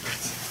Ruin.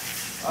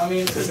 I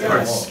mean, This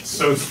card's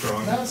so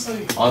strong.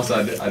 Honestly, I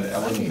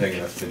wasn't taking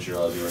enough to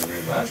realize you were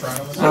doing that.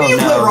 Oh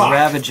no,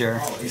 Ravager.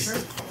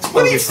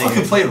 What are you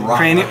fucking playing rock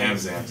Crane- on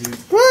Amazon?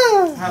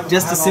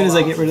 Just as soon as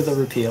I get rid of the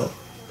repeal,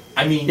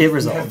 I mean, it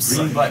resolves.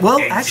 green, black, Well,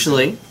 X.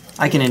 actually,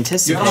 I can You have 2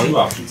 anticipate.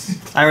 options.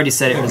 I already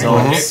said it Green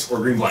resolves. X or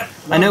green black.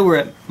 I know we're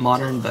at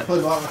modern, but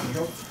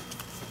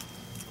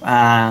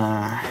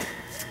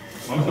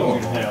I'm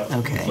going out.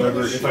 okay.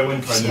 If I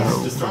win 5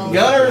 minutes, just throw me.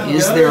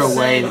 Is there a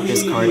way that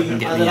this card can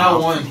get me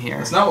out from here?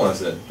 That's not what I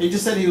said. He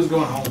just said he was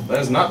going home. That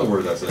is not the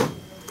word I said.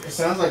 It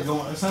sounds like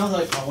going. It sounds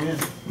like a win.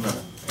 No.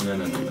 I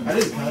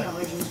didn't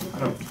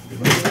cut.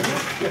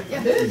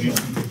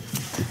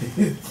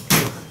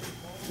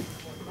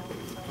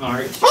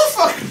 Alright. Oh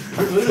fuck!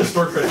 I believe the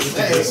store credit is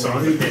this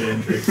song to pay the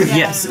entry.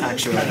 Yes,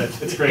 actually.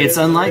 It's great. It's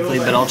unlikely,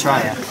 but I'll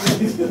try it.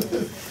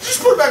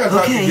 Just put it back on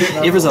top. Okay,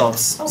 it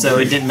resolves. So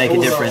it didn't make a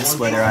difference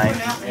whether I.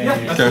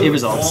 Okay. It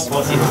resolves.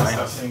 Either way.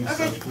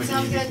 Okay,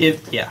 sounds good.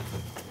 Yeah.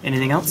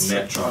 Anything else?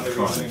 Netron,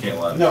 I can't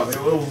lie. No, it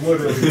was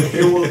literally.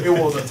 It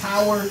was a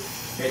tower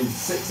and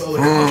 6 other.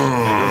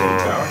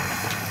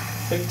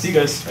 See you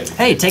guys.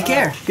 Hey, take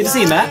care. Good to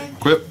see you, Matt.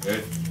 Quip.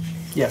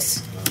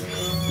 Yes.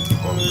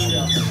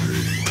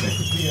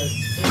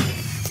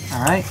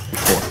 All right.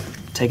 4.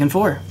 Taking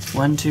 4.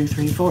 1, 2,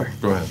 3, 4.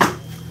 Go ahead.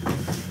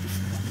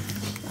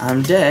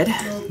 I'm dead,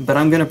 but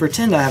I'm gonna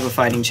pretend I have a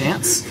fighting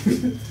chance.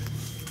 Let me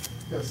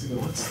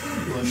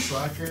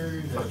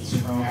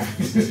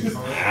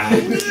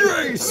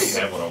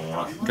have what I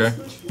want. Okay.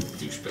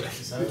 Douchebag.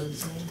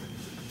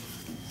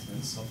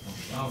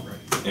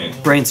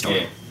 Brainstorm.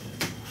 Yeah.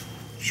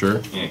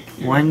 Sure. Yeah.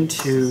 1,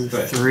 2,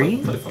 3.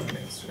 Play fucking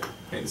games.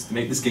 Hey,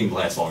 make this game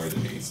last longer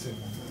than it needs to.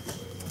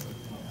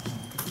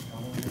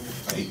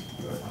 Right.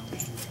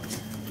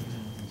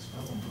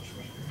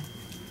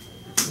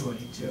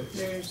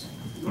 There's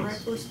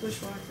Reckless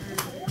Bushwhacker.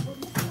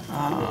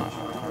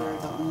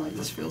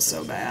 This feels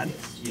so bad.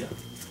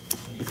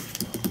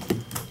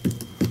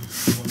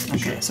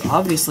 Okay, so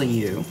obviously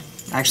you.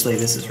 Actually,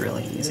 this is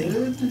really easy.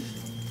 No,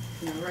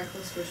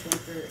 Reckless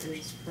Bushwhacker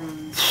is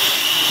from.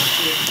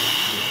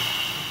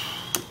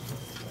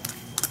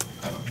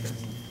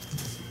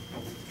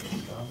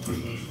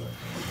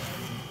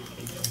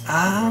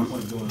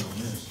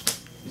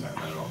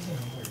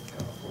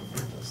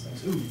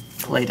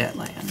 Play that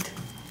land.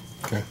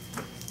 Okay.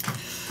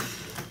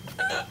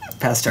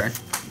 Pass turn.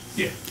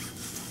 Yeah.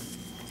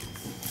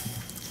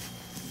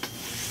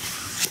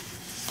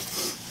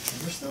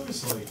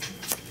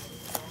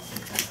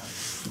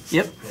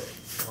 Yep.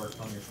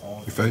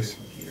 Your face.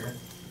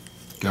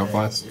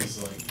 Galvanize.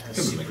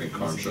 Could be making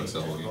card shots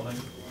that whole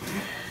game.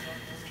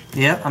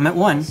 Yep, I'm at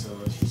 1.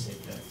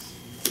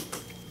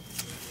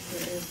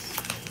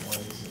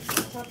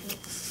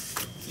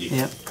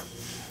 Yep.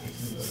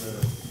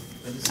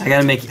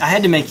 I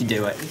had to make you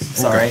do it.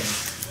 Sorry.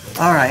 Okay.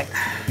 All right.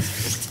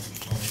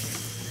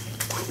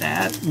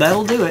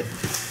 That'll do it.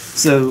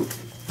 So,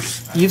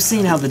 you've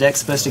seen how the deck's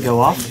supposed to go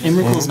off.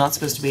 Emrakul's not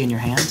supposed to be in your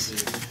hand,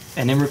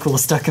 and Emrakul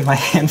is stuck in my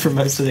hand for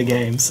most of the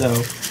game. So,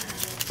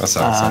 That's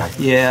outside.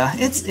 yeah,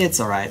 it's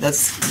all right.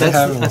 That's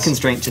a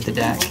constraint to the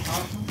deck.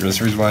 That's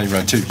the reason why you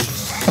run 2.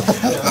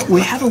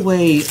 We have a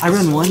way. I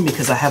run 1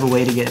 because I have a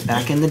way to get it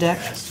back in the deck,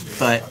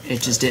 but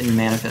it just didn't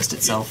manifest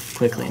itself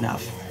quickly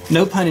enough.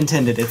 No pun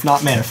intended. It's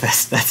not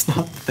manifest. That's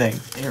not the thing.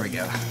 There we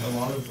go.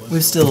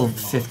 We're still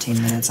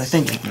 15 minutes. I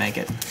think we can make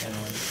it.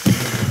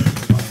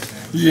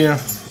 Yeah.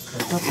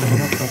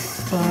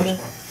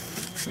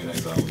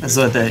 That's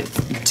what the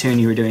tune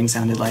you were doing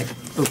sounded like.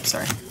 Oops,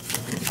 sorry.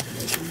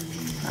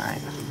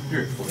 Alright.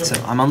 So,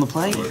 I'm on the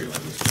play.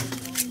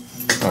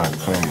 Oh,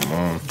 come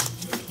on.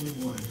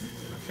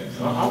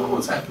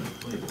 What's happening?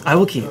 I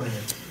will keep. I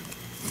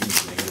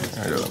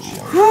got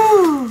more.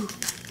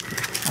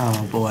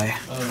 Oh boy.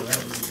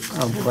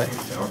 Oh boy.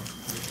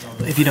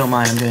 If you don't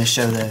mind, I'm going to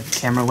show the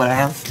camera what I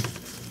have.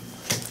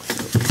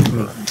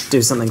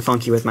 Do something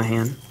funky with my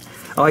hand.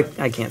 Oh,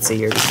 I can't see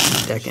your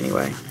deck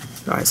anyway.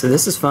 Alright, so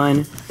this is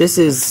fine. This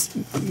is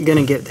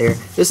gonna get there.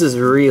 This is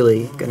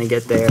really gonna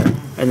get there.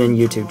 And then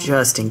YouTube,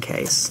 just in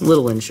case.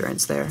 Little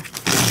insurance there.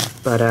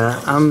 But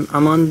I'm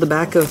on the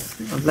back of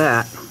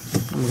that.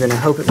 I'm gonna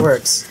hope it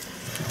works.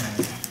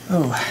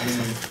 Oh.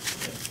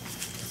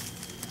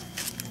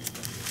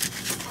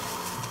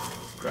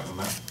 Grab a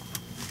map.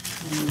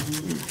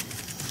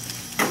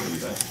 I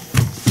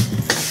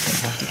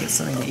have to get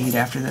something to eat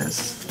after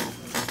this.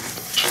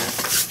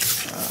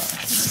 My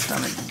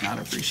stomach does not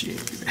appreciate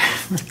either.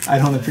 I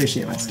don't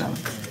appreciate my stomach.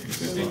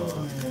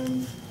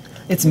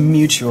 It's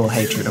mutual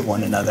hatred of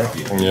one another.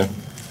 Yeah.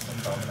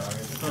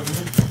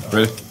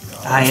 Ready?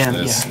 I am,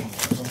 Yes. yeah.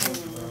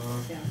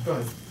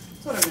 That's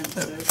what I meant to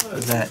say.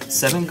 Is that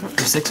 7 or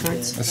 6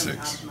 cards? That's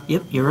 6.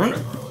 Yep, you're right.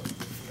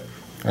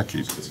 I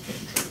keep.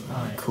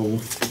 Cool.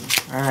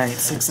 Alright,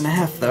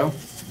 6.5 though.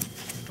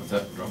 What's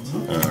that? Drum?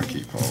 I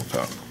keep on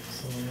top.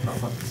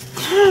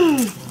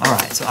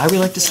 Alright, so I would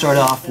like to start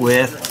off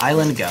with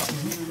Island Go.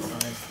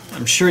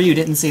 I'm sure you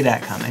didn't see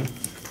that coming.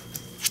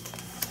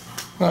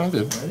 No, I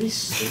did.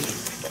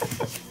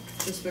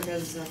 Just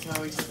because that's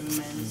how we took them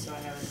in, so I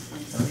haven't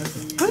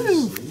unsaved them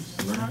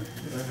yet.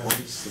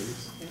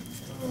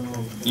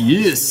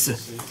 Yes! A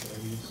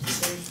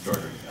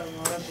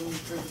lot of them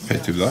for the Pay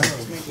 2 life.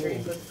 Just make sure you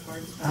put the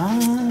cards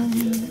back.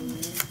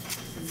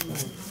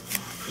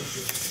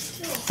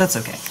 That's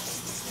okay.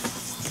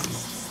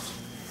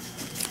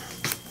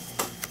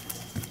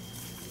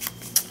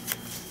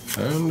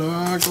 And go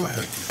ahead. And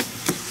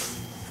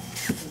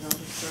I'll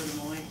just throw them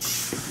away.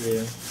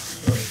 Yeah.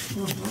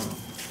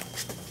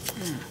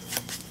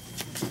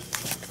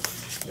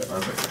 Yeah,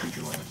 I'm back to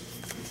future land.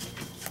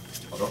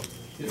 I'll go.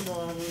 There's a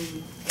lot of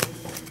them.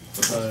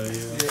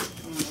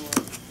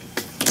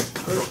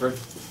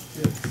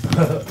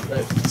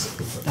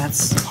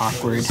 That's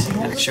awkward,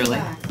 actually.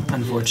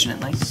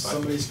 Unfortunately.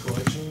 Somebody's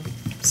collection.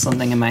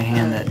 Something in my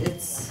hand that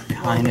It's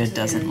kinda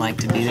doesn't like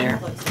to be there.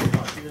 So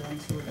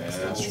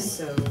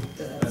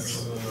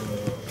that's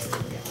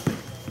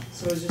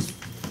so it's just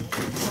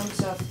some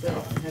stuff that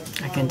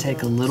have I can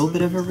take a little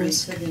bit of a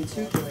risk. took in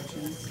 2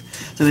 collections.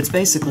 So it's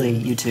basically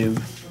YouTube.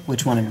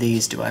 Which one of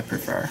these do I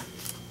prefer?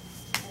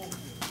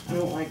 I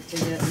don't like to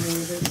get more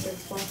than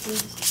 6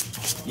 boxes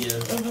Yeah.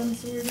 of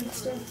unsorted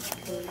stuff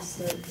because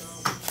that's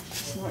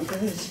just not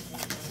good.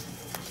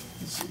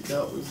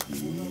 That was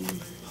the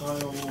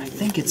pile. I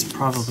think it's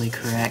probably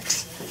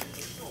correct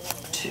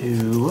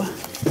to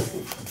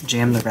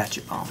jam the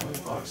Ratchet Bomb.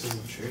 Boxes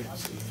of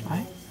trades.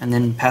 Right? And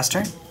then pass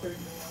turn.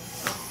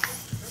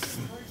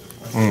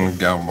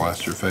 Gal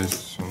blast your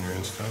face on your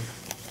insta.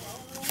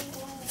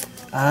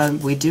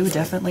 We do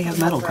definitely have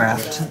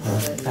Metalcraft.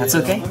 That's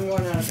okay. I'm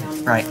going out of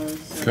town Right. tomorrow,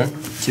 so Okay.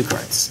 2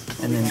 cards.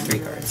 And then 3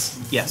 cards.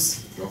 Yes.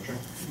 forever.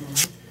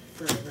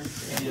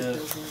 Yeah.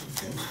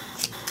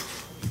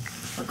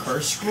 Are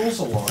curse scrolls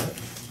a lot?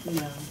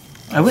 No.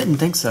 I wouldn't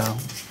think so.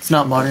 It's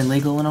not modern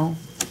legal and all.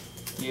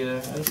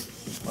 Yeah, I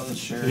wasn't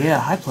sure. Yeah,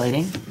 high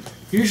plating.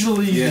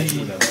 Usually Yeah. Is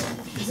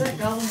that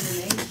Goblin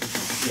Grenade?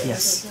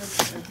 Yes.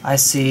 I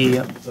see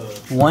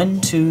 1,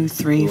 2,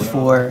 3,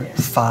 4,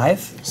 5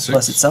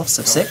 plus 6. itself,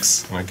 so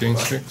 6. And I gain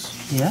 6.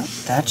 Yeah,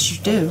 that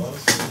should do.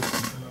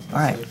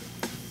 Alright.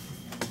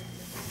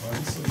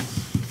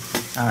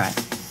 Alright.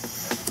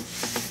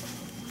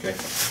 Okay.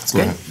 It's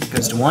good.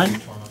 Goes to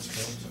 1.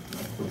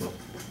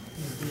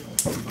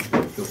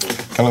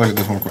 Can I look at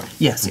this one quick?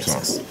 Yes, I'm yes,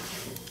 sorry.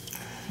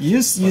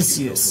 yes. Yes, yes,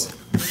 yes.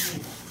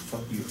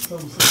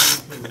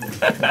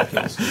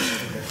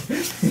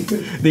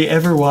 The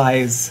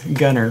ever-wise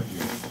Gunner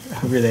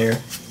over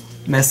there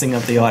messing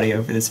up the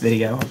audio for this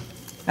video.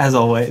 As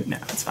always. No,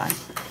 it's fine.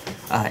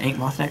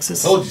 Inkmoth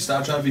Nexus. Told you,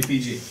 stop trying to be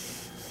PG.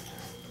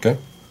 Okay.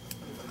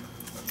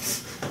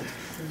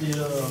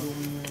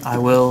 I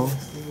will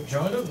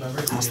joined up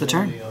number. pass the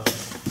turn.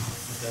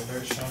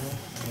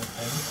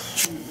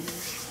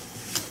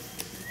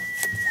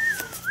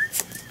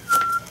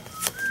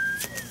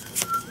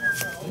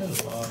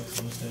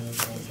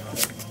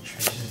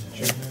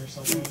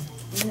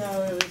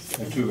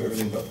 have 2 of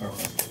everything but power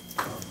plant.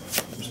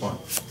 Respond.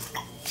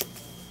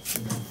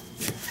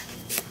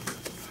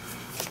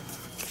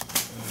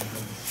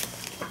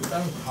 We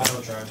found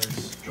pile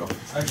drivers. Draw.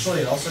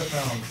 Actually, it also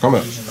found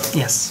Comment. fusion drivers.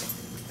 Yes.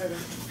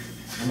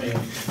 I mean,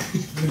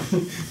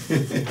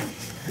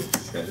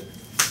 Got it.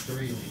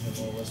 3 Legion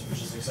Loyalists,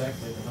 which is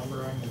exactly the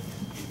number I'm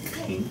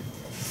King.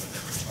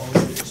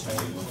 always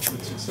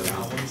get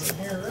goblins in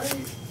here, right?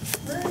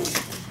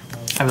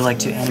 I would like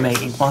to animate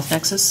Inkmoth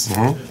Nexus.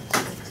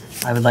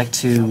 Mm-hmm. I would like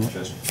to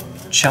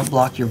chump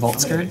block your Vault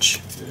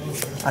Scourge.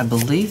 I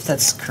believe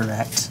that's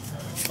correct.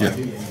 Yeah.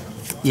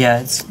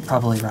 Yeah, it's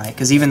probably right.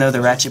 Because even though the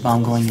Ratchet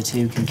Bomb going to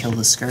 2 can kill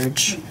the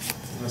Scourge,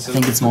 I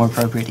think it's more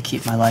appropriate to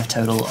keep my life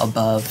total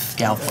above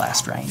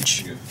Galblast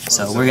range.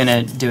 So we're going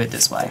to do it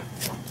this way.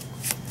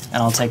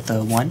 And I'll take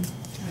the 1.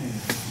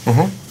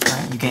 Mm-hmm.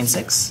 Alright, you gain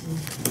 6.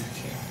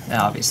 That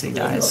obviously Yeah, I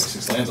got like dies.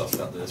 6 lands off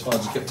that. That's why I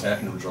just kept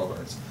tapping to draw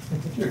cards.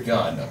 Dear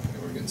God, no. Okay,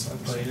 we're getting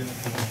signed.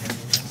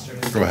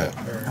 Go ahead.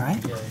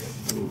 Alright.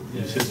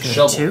 You just hit the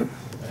Go shovel. 2.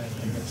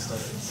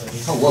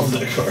 I love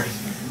that card.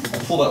 I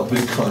pulled out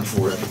big card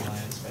for it.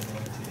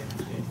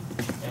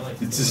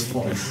 It's just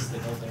fun.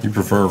 You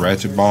prefer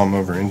Ratchet Bomb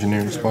over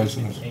Engineered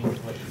Explosives?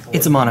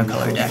 It's a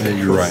monocolor deck. Yeah,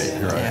 you're right.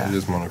 You're right. Yeah. It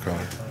is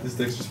monocolor. This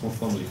deck's just more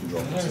fun when you can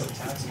draw cards.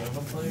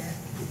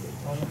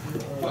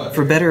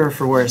 For better or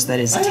for worse, that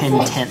is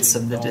 10/10ths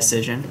of the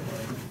decision.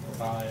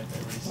 I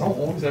don't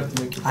always have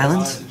to make the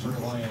Islands?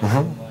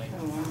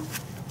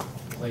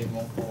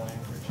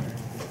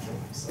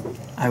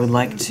 I would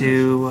like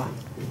to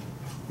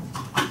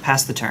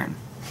pass the turn.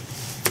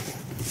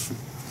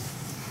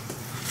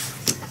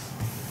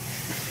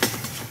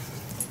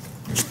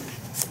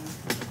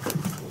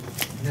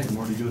 Yeah, I'm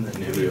already doing that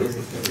in every other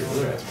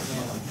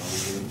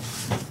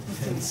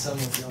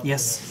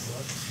Yes.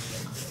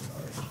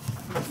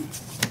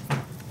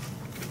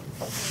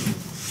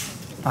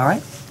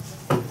 Alright.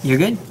 You're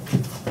good.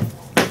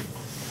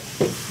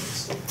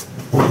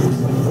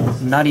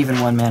 Not even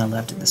 1 mana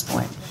left at this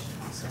point.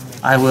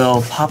 I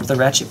will pop the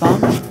Ratchet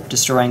Bomb,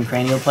 destroying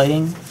cranial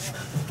plating.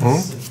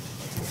 Hmm?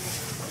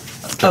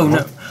 Oh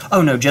no.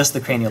 Oh no, just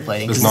the cranial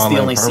plating, because it's the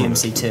only non-permanent.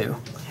 CMC2.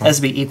 It has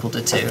to be equal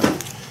to 2.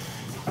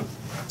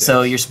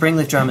 So your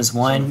Springleaf Drum is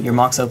 1, your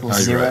Mox Opal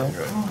is Oh, you're 0. right,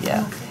 you're right.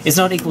 Yeah. It's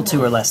not equal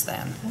to or less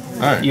than.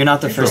 Alright. You're not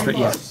the first person.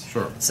 Yeah.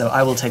 Sure. So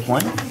I will take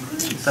 1.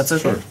 That's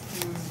okay. Sure.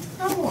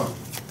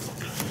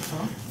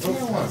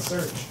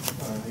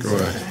 Go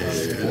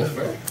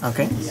ahead.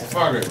 Okay.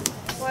 Margaret,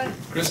 What?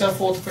 Chris have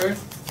full to fairy?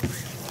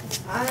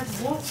 I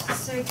want to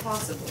say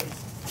possibly.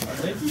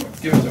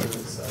 Give it to her.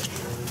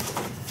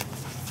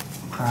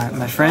 Alright,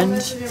 my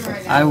friend,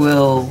 I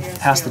will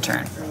pass the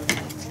turn.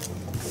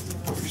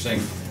 You're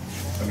saying,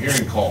 I'm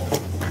hearing call.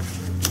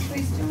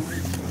 Please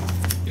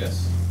don't.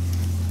 Yes.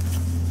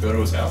 Go to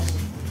his house.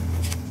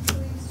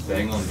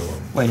 Bang on door.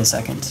 Wait a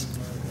second.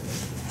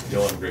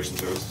 Yell immigration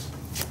services.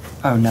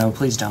 Oh no,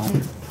 please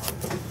don't.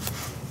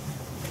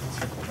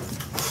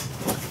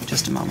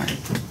 Just a moment.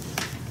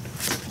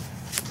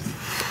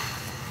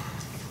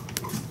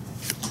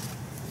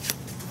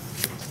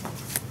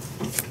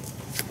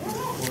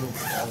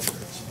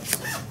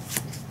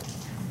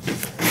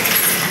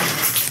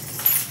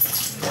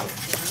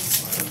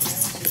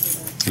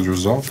 Is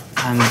result?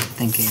 I'm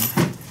thinking.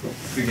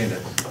 Begin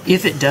that.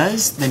 If it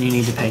does, then you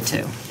need to pay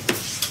 2.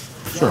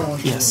 Sure.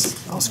 Yes.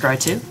 I'll scry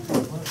 2.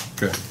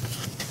 Okay.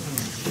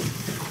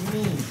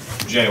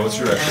 Jay, what's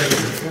your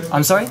record?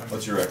 I'm sorry?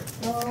 What's your record?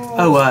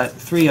 Oh,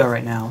 3-0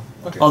 right now.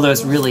 Okay. Although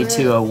it's really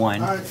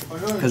 2-0-1.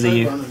 Because of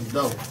you.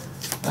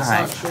 That's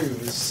Alright. not true.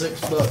 It's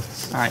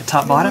 $6. Alright,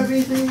 top bottom?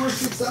 Anything worth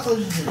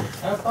 $6 here?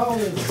 Have fun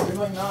with it. Give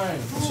like 9.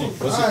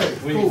 What's Alright,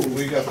 it? We cool.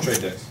 got the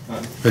trade decks.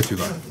 Pay 2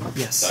 life.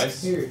 Yes.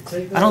 Dice? Here,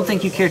 take I don't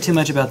think you care too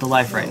much about the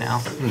life right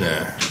now.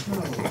 Nah.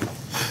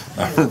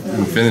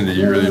 Infinity,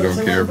 you really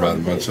don't care about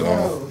it much at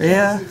all.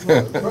 Yeah.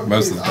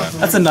 Most of the time.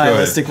 That's a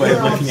nihilistic way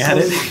of looking at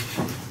it.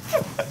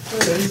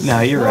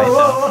 No, you're right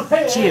though.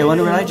 Gee, I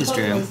wonder what I just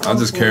drew. I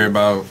just care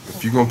about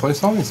if you're gonna play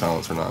Stalling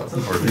Silence or not,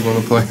 or if you're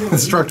gonna play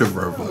Destructive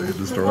Roleplay,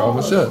 destroy all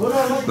the shit.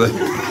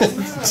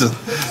 Just,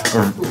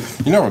 or,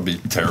 you know what would be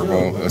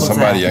terrible if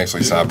somebody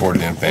actually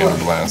sideboarded in Phantom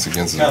Blast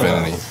against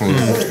Affinity.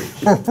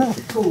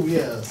 Cool,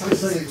 yeah.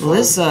 Well,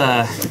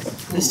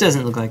 this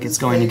doesn't look like it's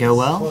going to go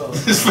well.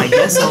 I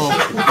guess I'll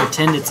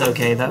pretend it's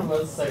okay though.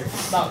 Let's say,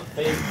 it's not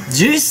fake.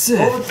 Jace!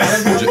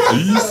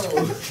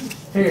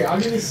 Here, I'll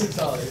give you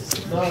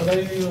 $6. No, that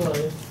ain't even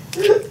like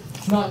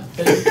it's not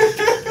fake.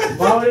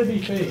 Why would it be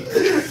fake?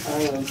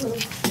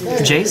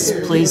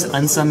 Jace, please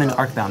unsummon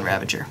Arcbound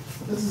Ravager.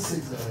 This is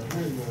 $6.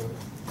 Here you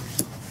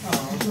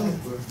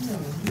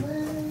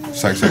go.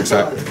 Sack.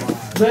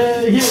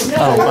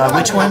 Oh,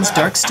 which one's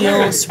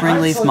Darksteel,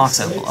 Springleaf, Mox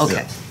Opal?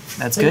 Okay,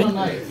 that's good.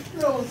 No,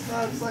 it's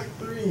not. It's like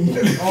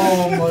 3.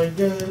 Oh my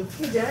god.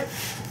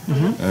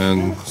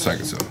 And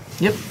second so.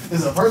 Yep.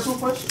 Is it a personal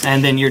question?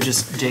 And then you're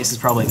just, Jace is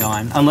probably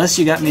gone. Unless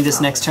you got me this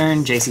next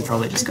turn, Jace is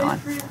probably just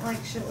gone.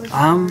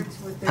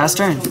 Pass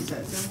turn. No?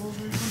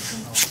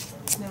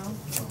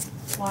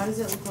 Why does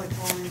it look like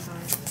falling inside?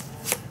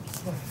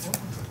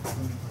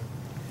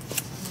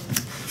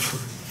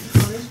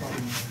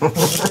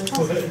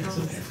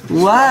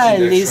 Why,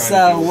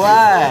 Lisa?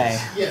 Why?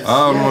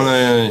 I'm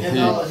gonna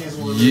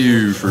hit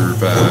you for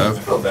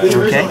 5.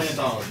 Okay.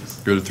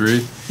 Go to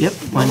 3. Yep.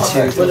 1,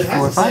 2, 3,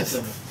 4,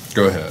 5.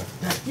 Go ahead.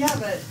 Yeah,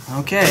 but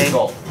Okay.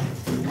 Salt.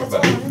 that's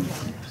all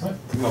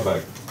I'm Go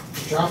back.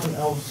 Dropping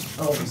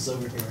Elvis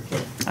over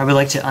here. I would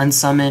like to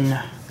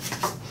unsummon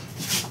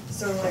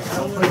so like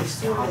I would have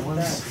sorted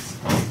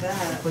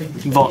that.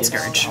 Vault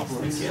Scourge.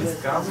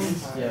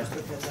 Yeah,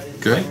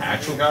 Okay.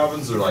 Actual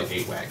goblins are like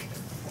 8 whack.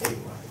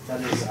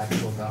 that is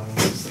actual goblin.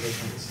 What's the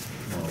difference?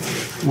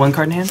 1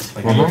 card in hand.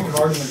 Like, Your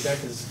card in the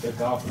deck is a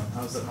goblin.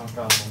 How's that not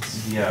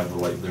goblins? yeah, but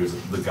like there's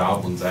the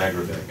goblins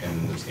aggro deck and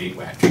then there's 8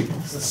 whack.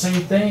 It's the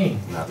same thing.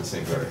 Not the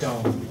same card.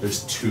 Don't.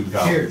 There's 2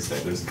 goblins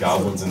deck. There's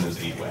goblins and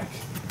there's 8 whack.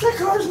 That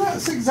card's not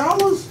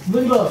 $6.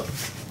 Look it up.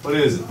 What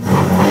is it?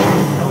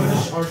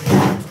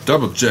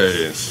 Double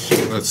J's.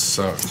 That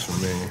sucks for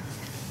me.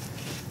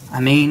 I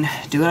mean,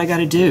 do what I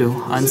gotta do.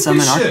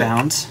 Unsummon Shit.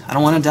 Arcbound. I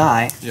don't want to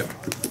die. Yeah.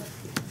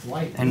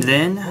 Light. And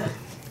then,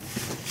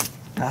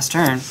 pass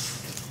turn.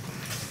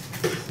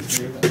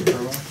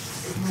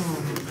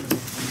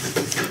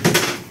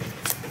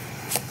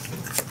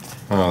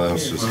 Oh,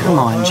 that's just Come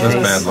on, that's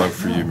bad Jace. luck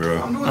for you, bro.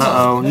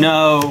 Uh-oh,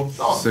 no.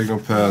 Signal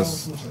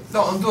pass.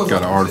 No, I'm doing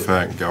Got an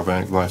artifact.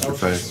 Galvanic blast your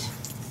face.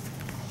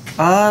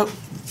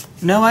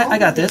 No, I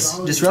got this.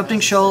 Disrupting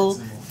Shoal,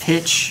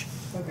 Pitch,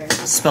 Okay.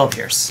 Spell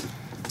Pierce.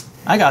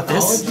 I got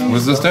this.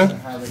 What's this do?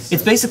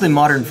 It's basically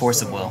Modern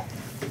Force of Will.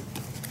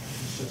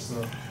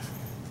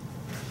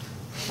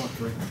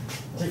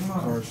 Take my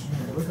cards.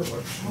 Look at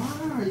what.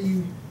 Why are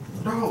you,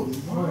 dog?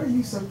 Why are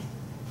you so?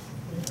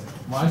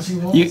 Why'd you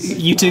want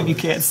YouTube, you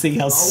can't see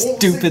how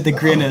stupid the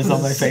grin is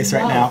on my face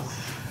right now.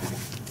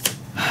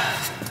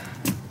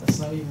 That's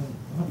not even.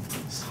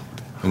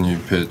 And you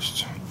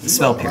pitched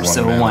Spell Pierce,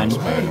 so mana 1.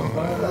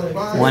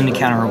 spell. 1 to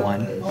counter a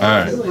 1.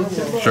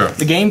 Alright. Sure.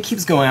 The game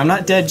keeps going. I'm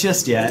not dead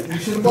just yet. How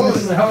much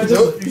is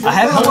it? I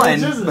have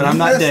won, but I'm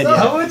not dead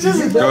How yet. much is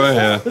it? Go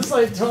ahead. It's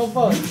like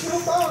 $12.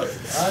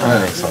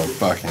 That is so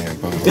fucking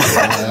boom. I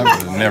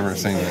would have never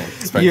seen that.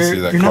 Expect to see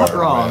that You're card. not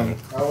wrong. man.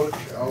 I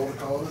would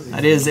call it.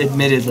 That is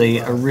admittedly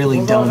a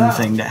really dumb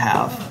thing to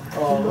have.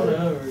 Oh,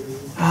 whatever.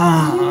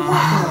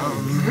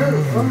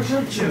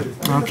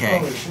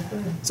 Okay.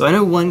 So I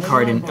know 1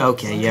 card in.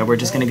 Okay, yeah, we're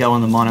just gonna go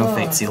on the mono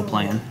Fate Seal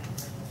plan.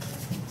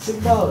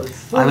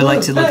 $6. I would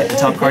like to look at the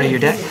top card of your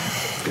deck.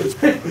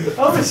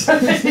 How much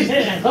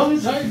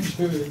are you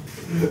doing?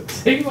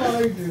 Take my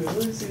arm, dude. Let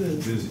me see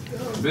this. Busy.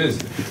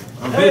 Busy.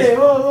 I'm Hey, busy.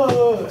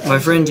 whoa. My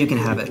friend, you can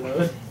have it.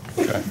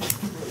 Okay.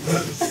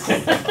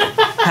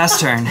 Pass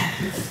turn.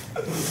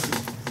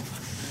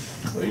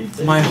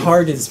 My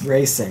heart is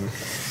racing.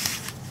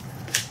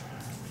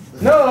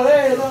 No,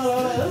 hey,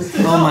 no. That's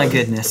 $10. Oh my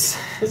goodness.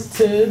 That's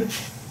 10.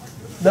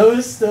 No,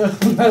 it's still.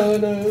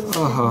 No.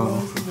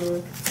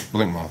 Oh.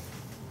 Blink Moth.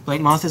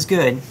 Blink Moth is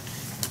good.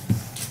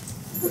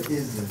 What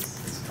is this?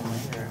 It's coming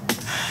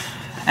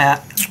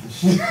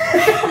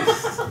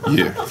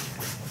Yeah.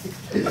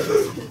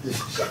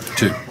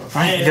 2.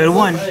 Alright, go to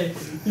 1. Hey,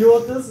 you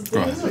want this? Go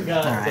ahead. This one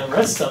got Alright. the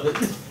rest of it.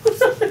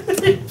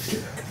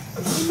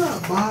 I'm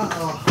not buying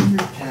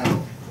 100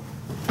 cattle.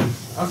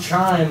 I'm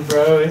trying,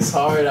 bro. It's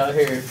hard out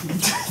here.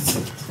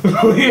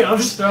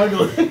 I'm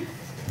struggling.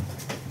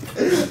 I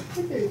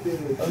can't deal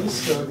with I'm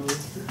struggling.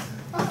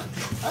 I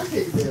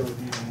can't deal with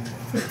you, man.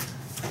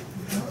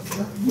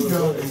 You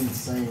go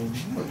insane.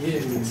 Yeah,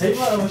 take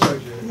my own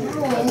structure. You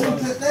don't want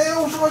that. They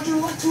don't charge you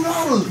like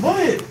 $2.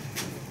 What?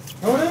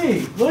 Oh, hey,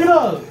 look it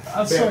up.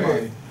 I swear.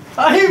 money.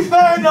 I ain't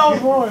fair no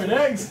more.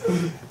 Next.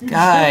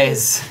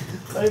 Guys,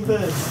 Like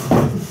this.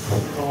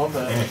 Oh, I'm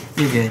bad.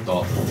 you're good.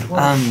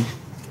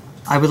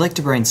 I would like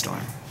to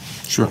brainstorm.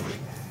 Sure.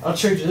 I'll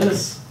trade you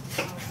this.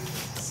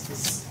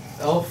 It's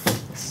elf.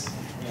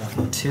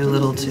 Yeah. Too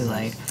little, too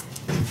late.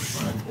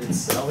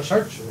 It's elf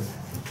sharpshooter.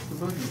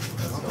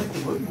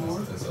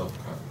 That's elf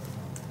card.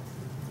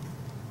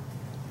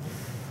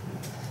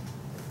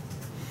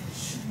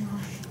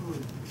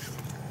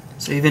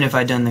 So even if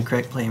I'd done the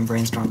correct play and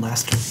brainstorm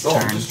last Oh,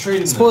 turn, just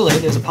trading spoiler,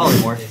 there's a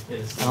polymorph. It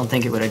is. I don't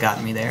think it would have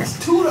gotten me there.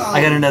 $2.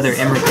 I got another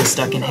Emrakul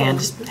stuck in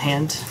hand.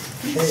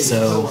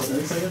 So,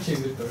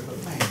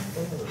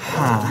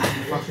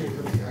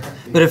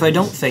 but if I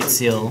don't Fate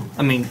Seal,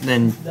 I mean,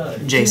 then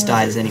Jace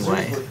dies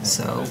anyway.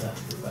 So,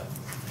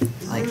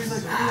 like,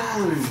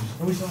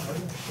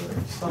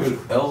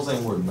 Dude, elves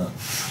ain't worth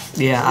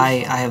nothing. yeah,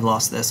 I have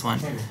lost this one.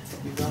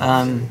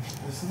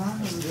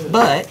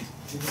 But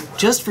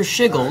just for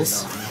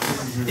shiggles,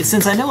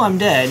 since I know I'm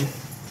dead,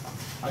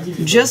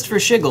 just for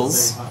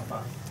shiggles,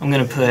 I'm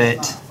gonna put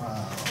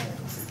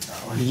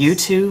you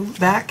two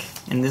back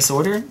in this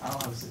order.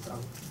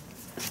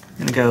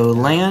 I'm gonna go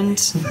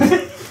land,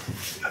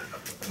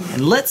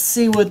 and let's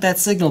see what that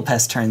signal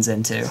pest turns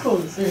into.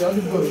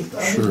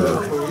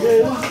 Sure.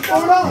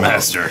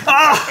 Master.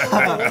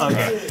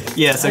 Okay,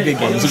 yeah, so good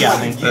games. You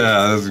got me.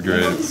 Yeah, that's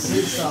great.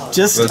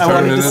 Just Let's I turn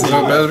wanted it to into see.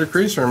 a better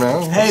creature,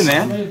 man. Hey,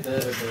 man.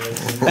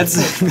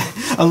 That's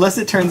unless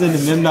it turns into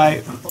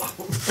Midnight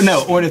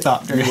No,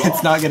 Ornithopter.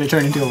 It's not going to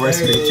turn into a worse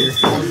creature.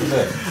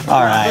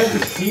 Alright.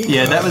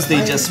 Yeah, that was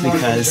the just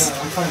because.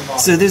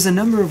 So there's a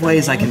number of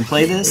ways I can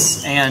play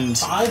this, and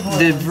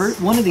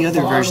one of the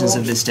other versions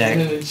of this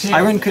deck,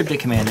 I run Cryptic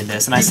Command in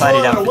this, and I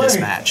sided out for this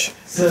match.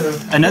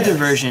 Another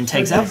version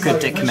takes out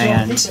Cryptic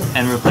Command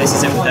and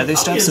replaces it with other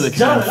stuff so it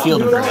can run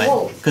Field of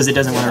Ruin, because it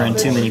doesn't want to run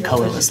too many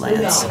colorless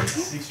lands.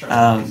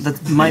 That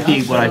might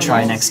be what I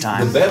try next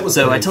time.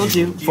 So I told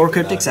you, 4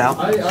 Cryptics out.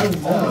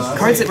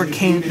 Cards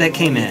that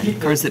came in,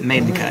 cards that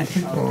made the cut.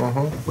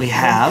 We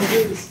have,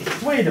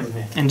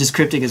 and just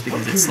Cryptic is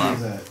because it's slow.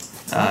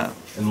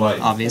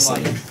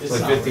 Obviously. It's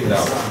like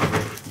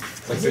 $15.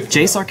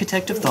 Jace,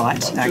 Architect of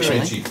Thought,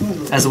 actually,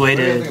 as a way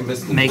to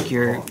make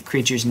your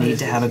creatures need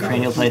to have a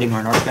Cranial Plating or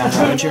an Arcbound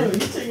Ravager,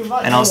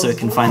 and also it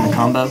can find the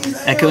combo.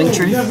 Echoing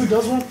Truth.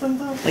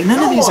 Like,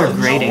 none of these are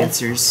great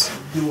answers.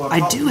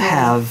 I do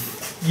have...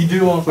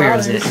 Where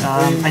is it?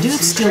 I do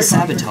have Steel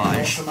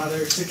Sabotage.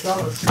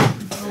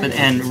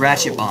 And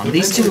Ratchet Bomb.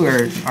 These two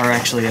are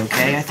actually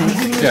okay, I think.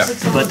 Yeah.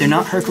 But they're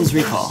not Hurkyl's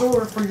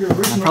Recall.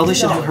 I probably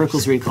should have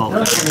Hurkyl's Recall.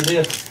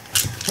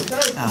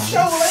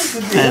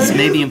 As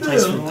maybe in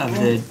place of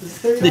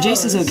the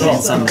Jace is okay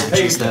in some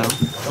matches though.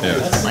 Yeah.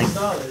 Like,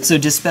 so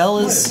Dispel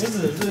is...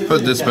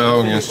 Put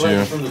Dispel against you,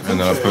 and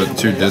then I put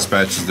 2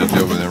 dispatches that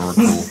deal with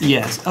Emrakul.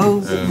 Yes.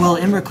 Oh, well,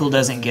 Emrakul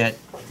doesn't get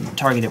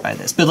targeted by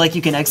this, but like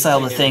you can exile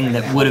the thing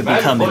that would have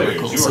become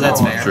Emrakul, so that's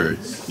fair. True.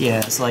 Yeah,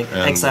 it's like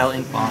exile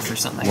Inkmoth or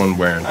something. 1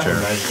 wear and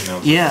tear.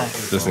 Yeah.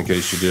 Just in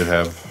case you did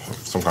have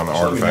some kind of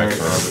artifact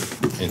or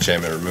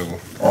enchantment removal.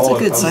 That's a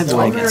good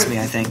sideboard against me,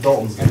 I think.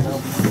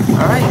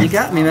 Alright, you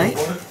got me, mate.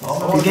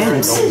 Good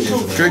games.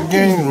 Good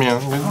games, man.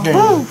 Good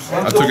games.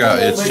 I took out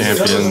Edge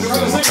Champions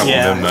and a couple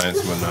of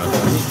Midnights, but not.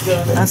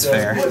 That's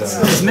fair.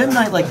 Is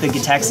Midnight like the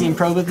Gitaxian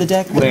probe of the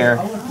deck, where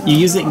you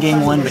use it in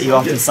game 1, but you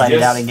often side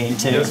it out in game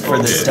 2 for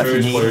the stuff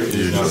you need?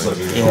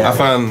 Usually. Yeah. I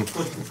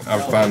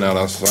find out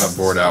I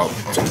sideboard out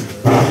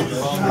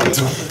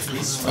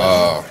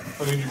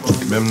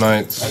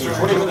Midnights,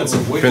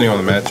 depending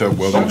on the matchup,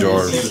 Welding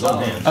Jars,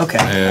 Okay.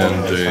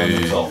 and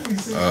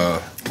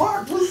a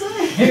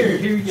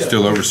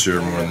Steel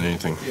Overseer more than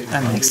anything.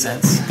 That makes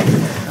sense.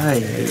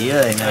 Ay,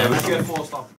 man.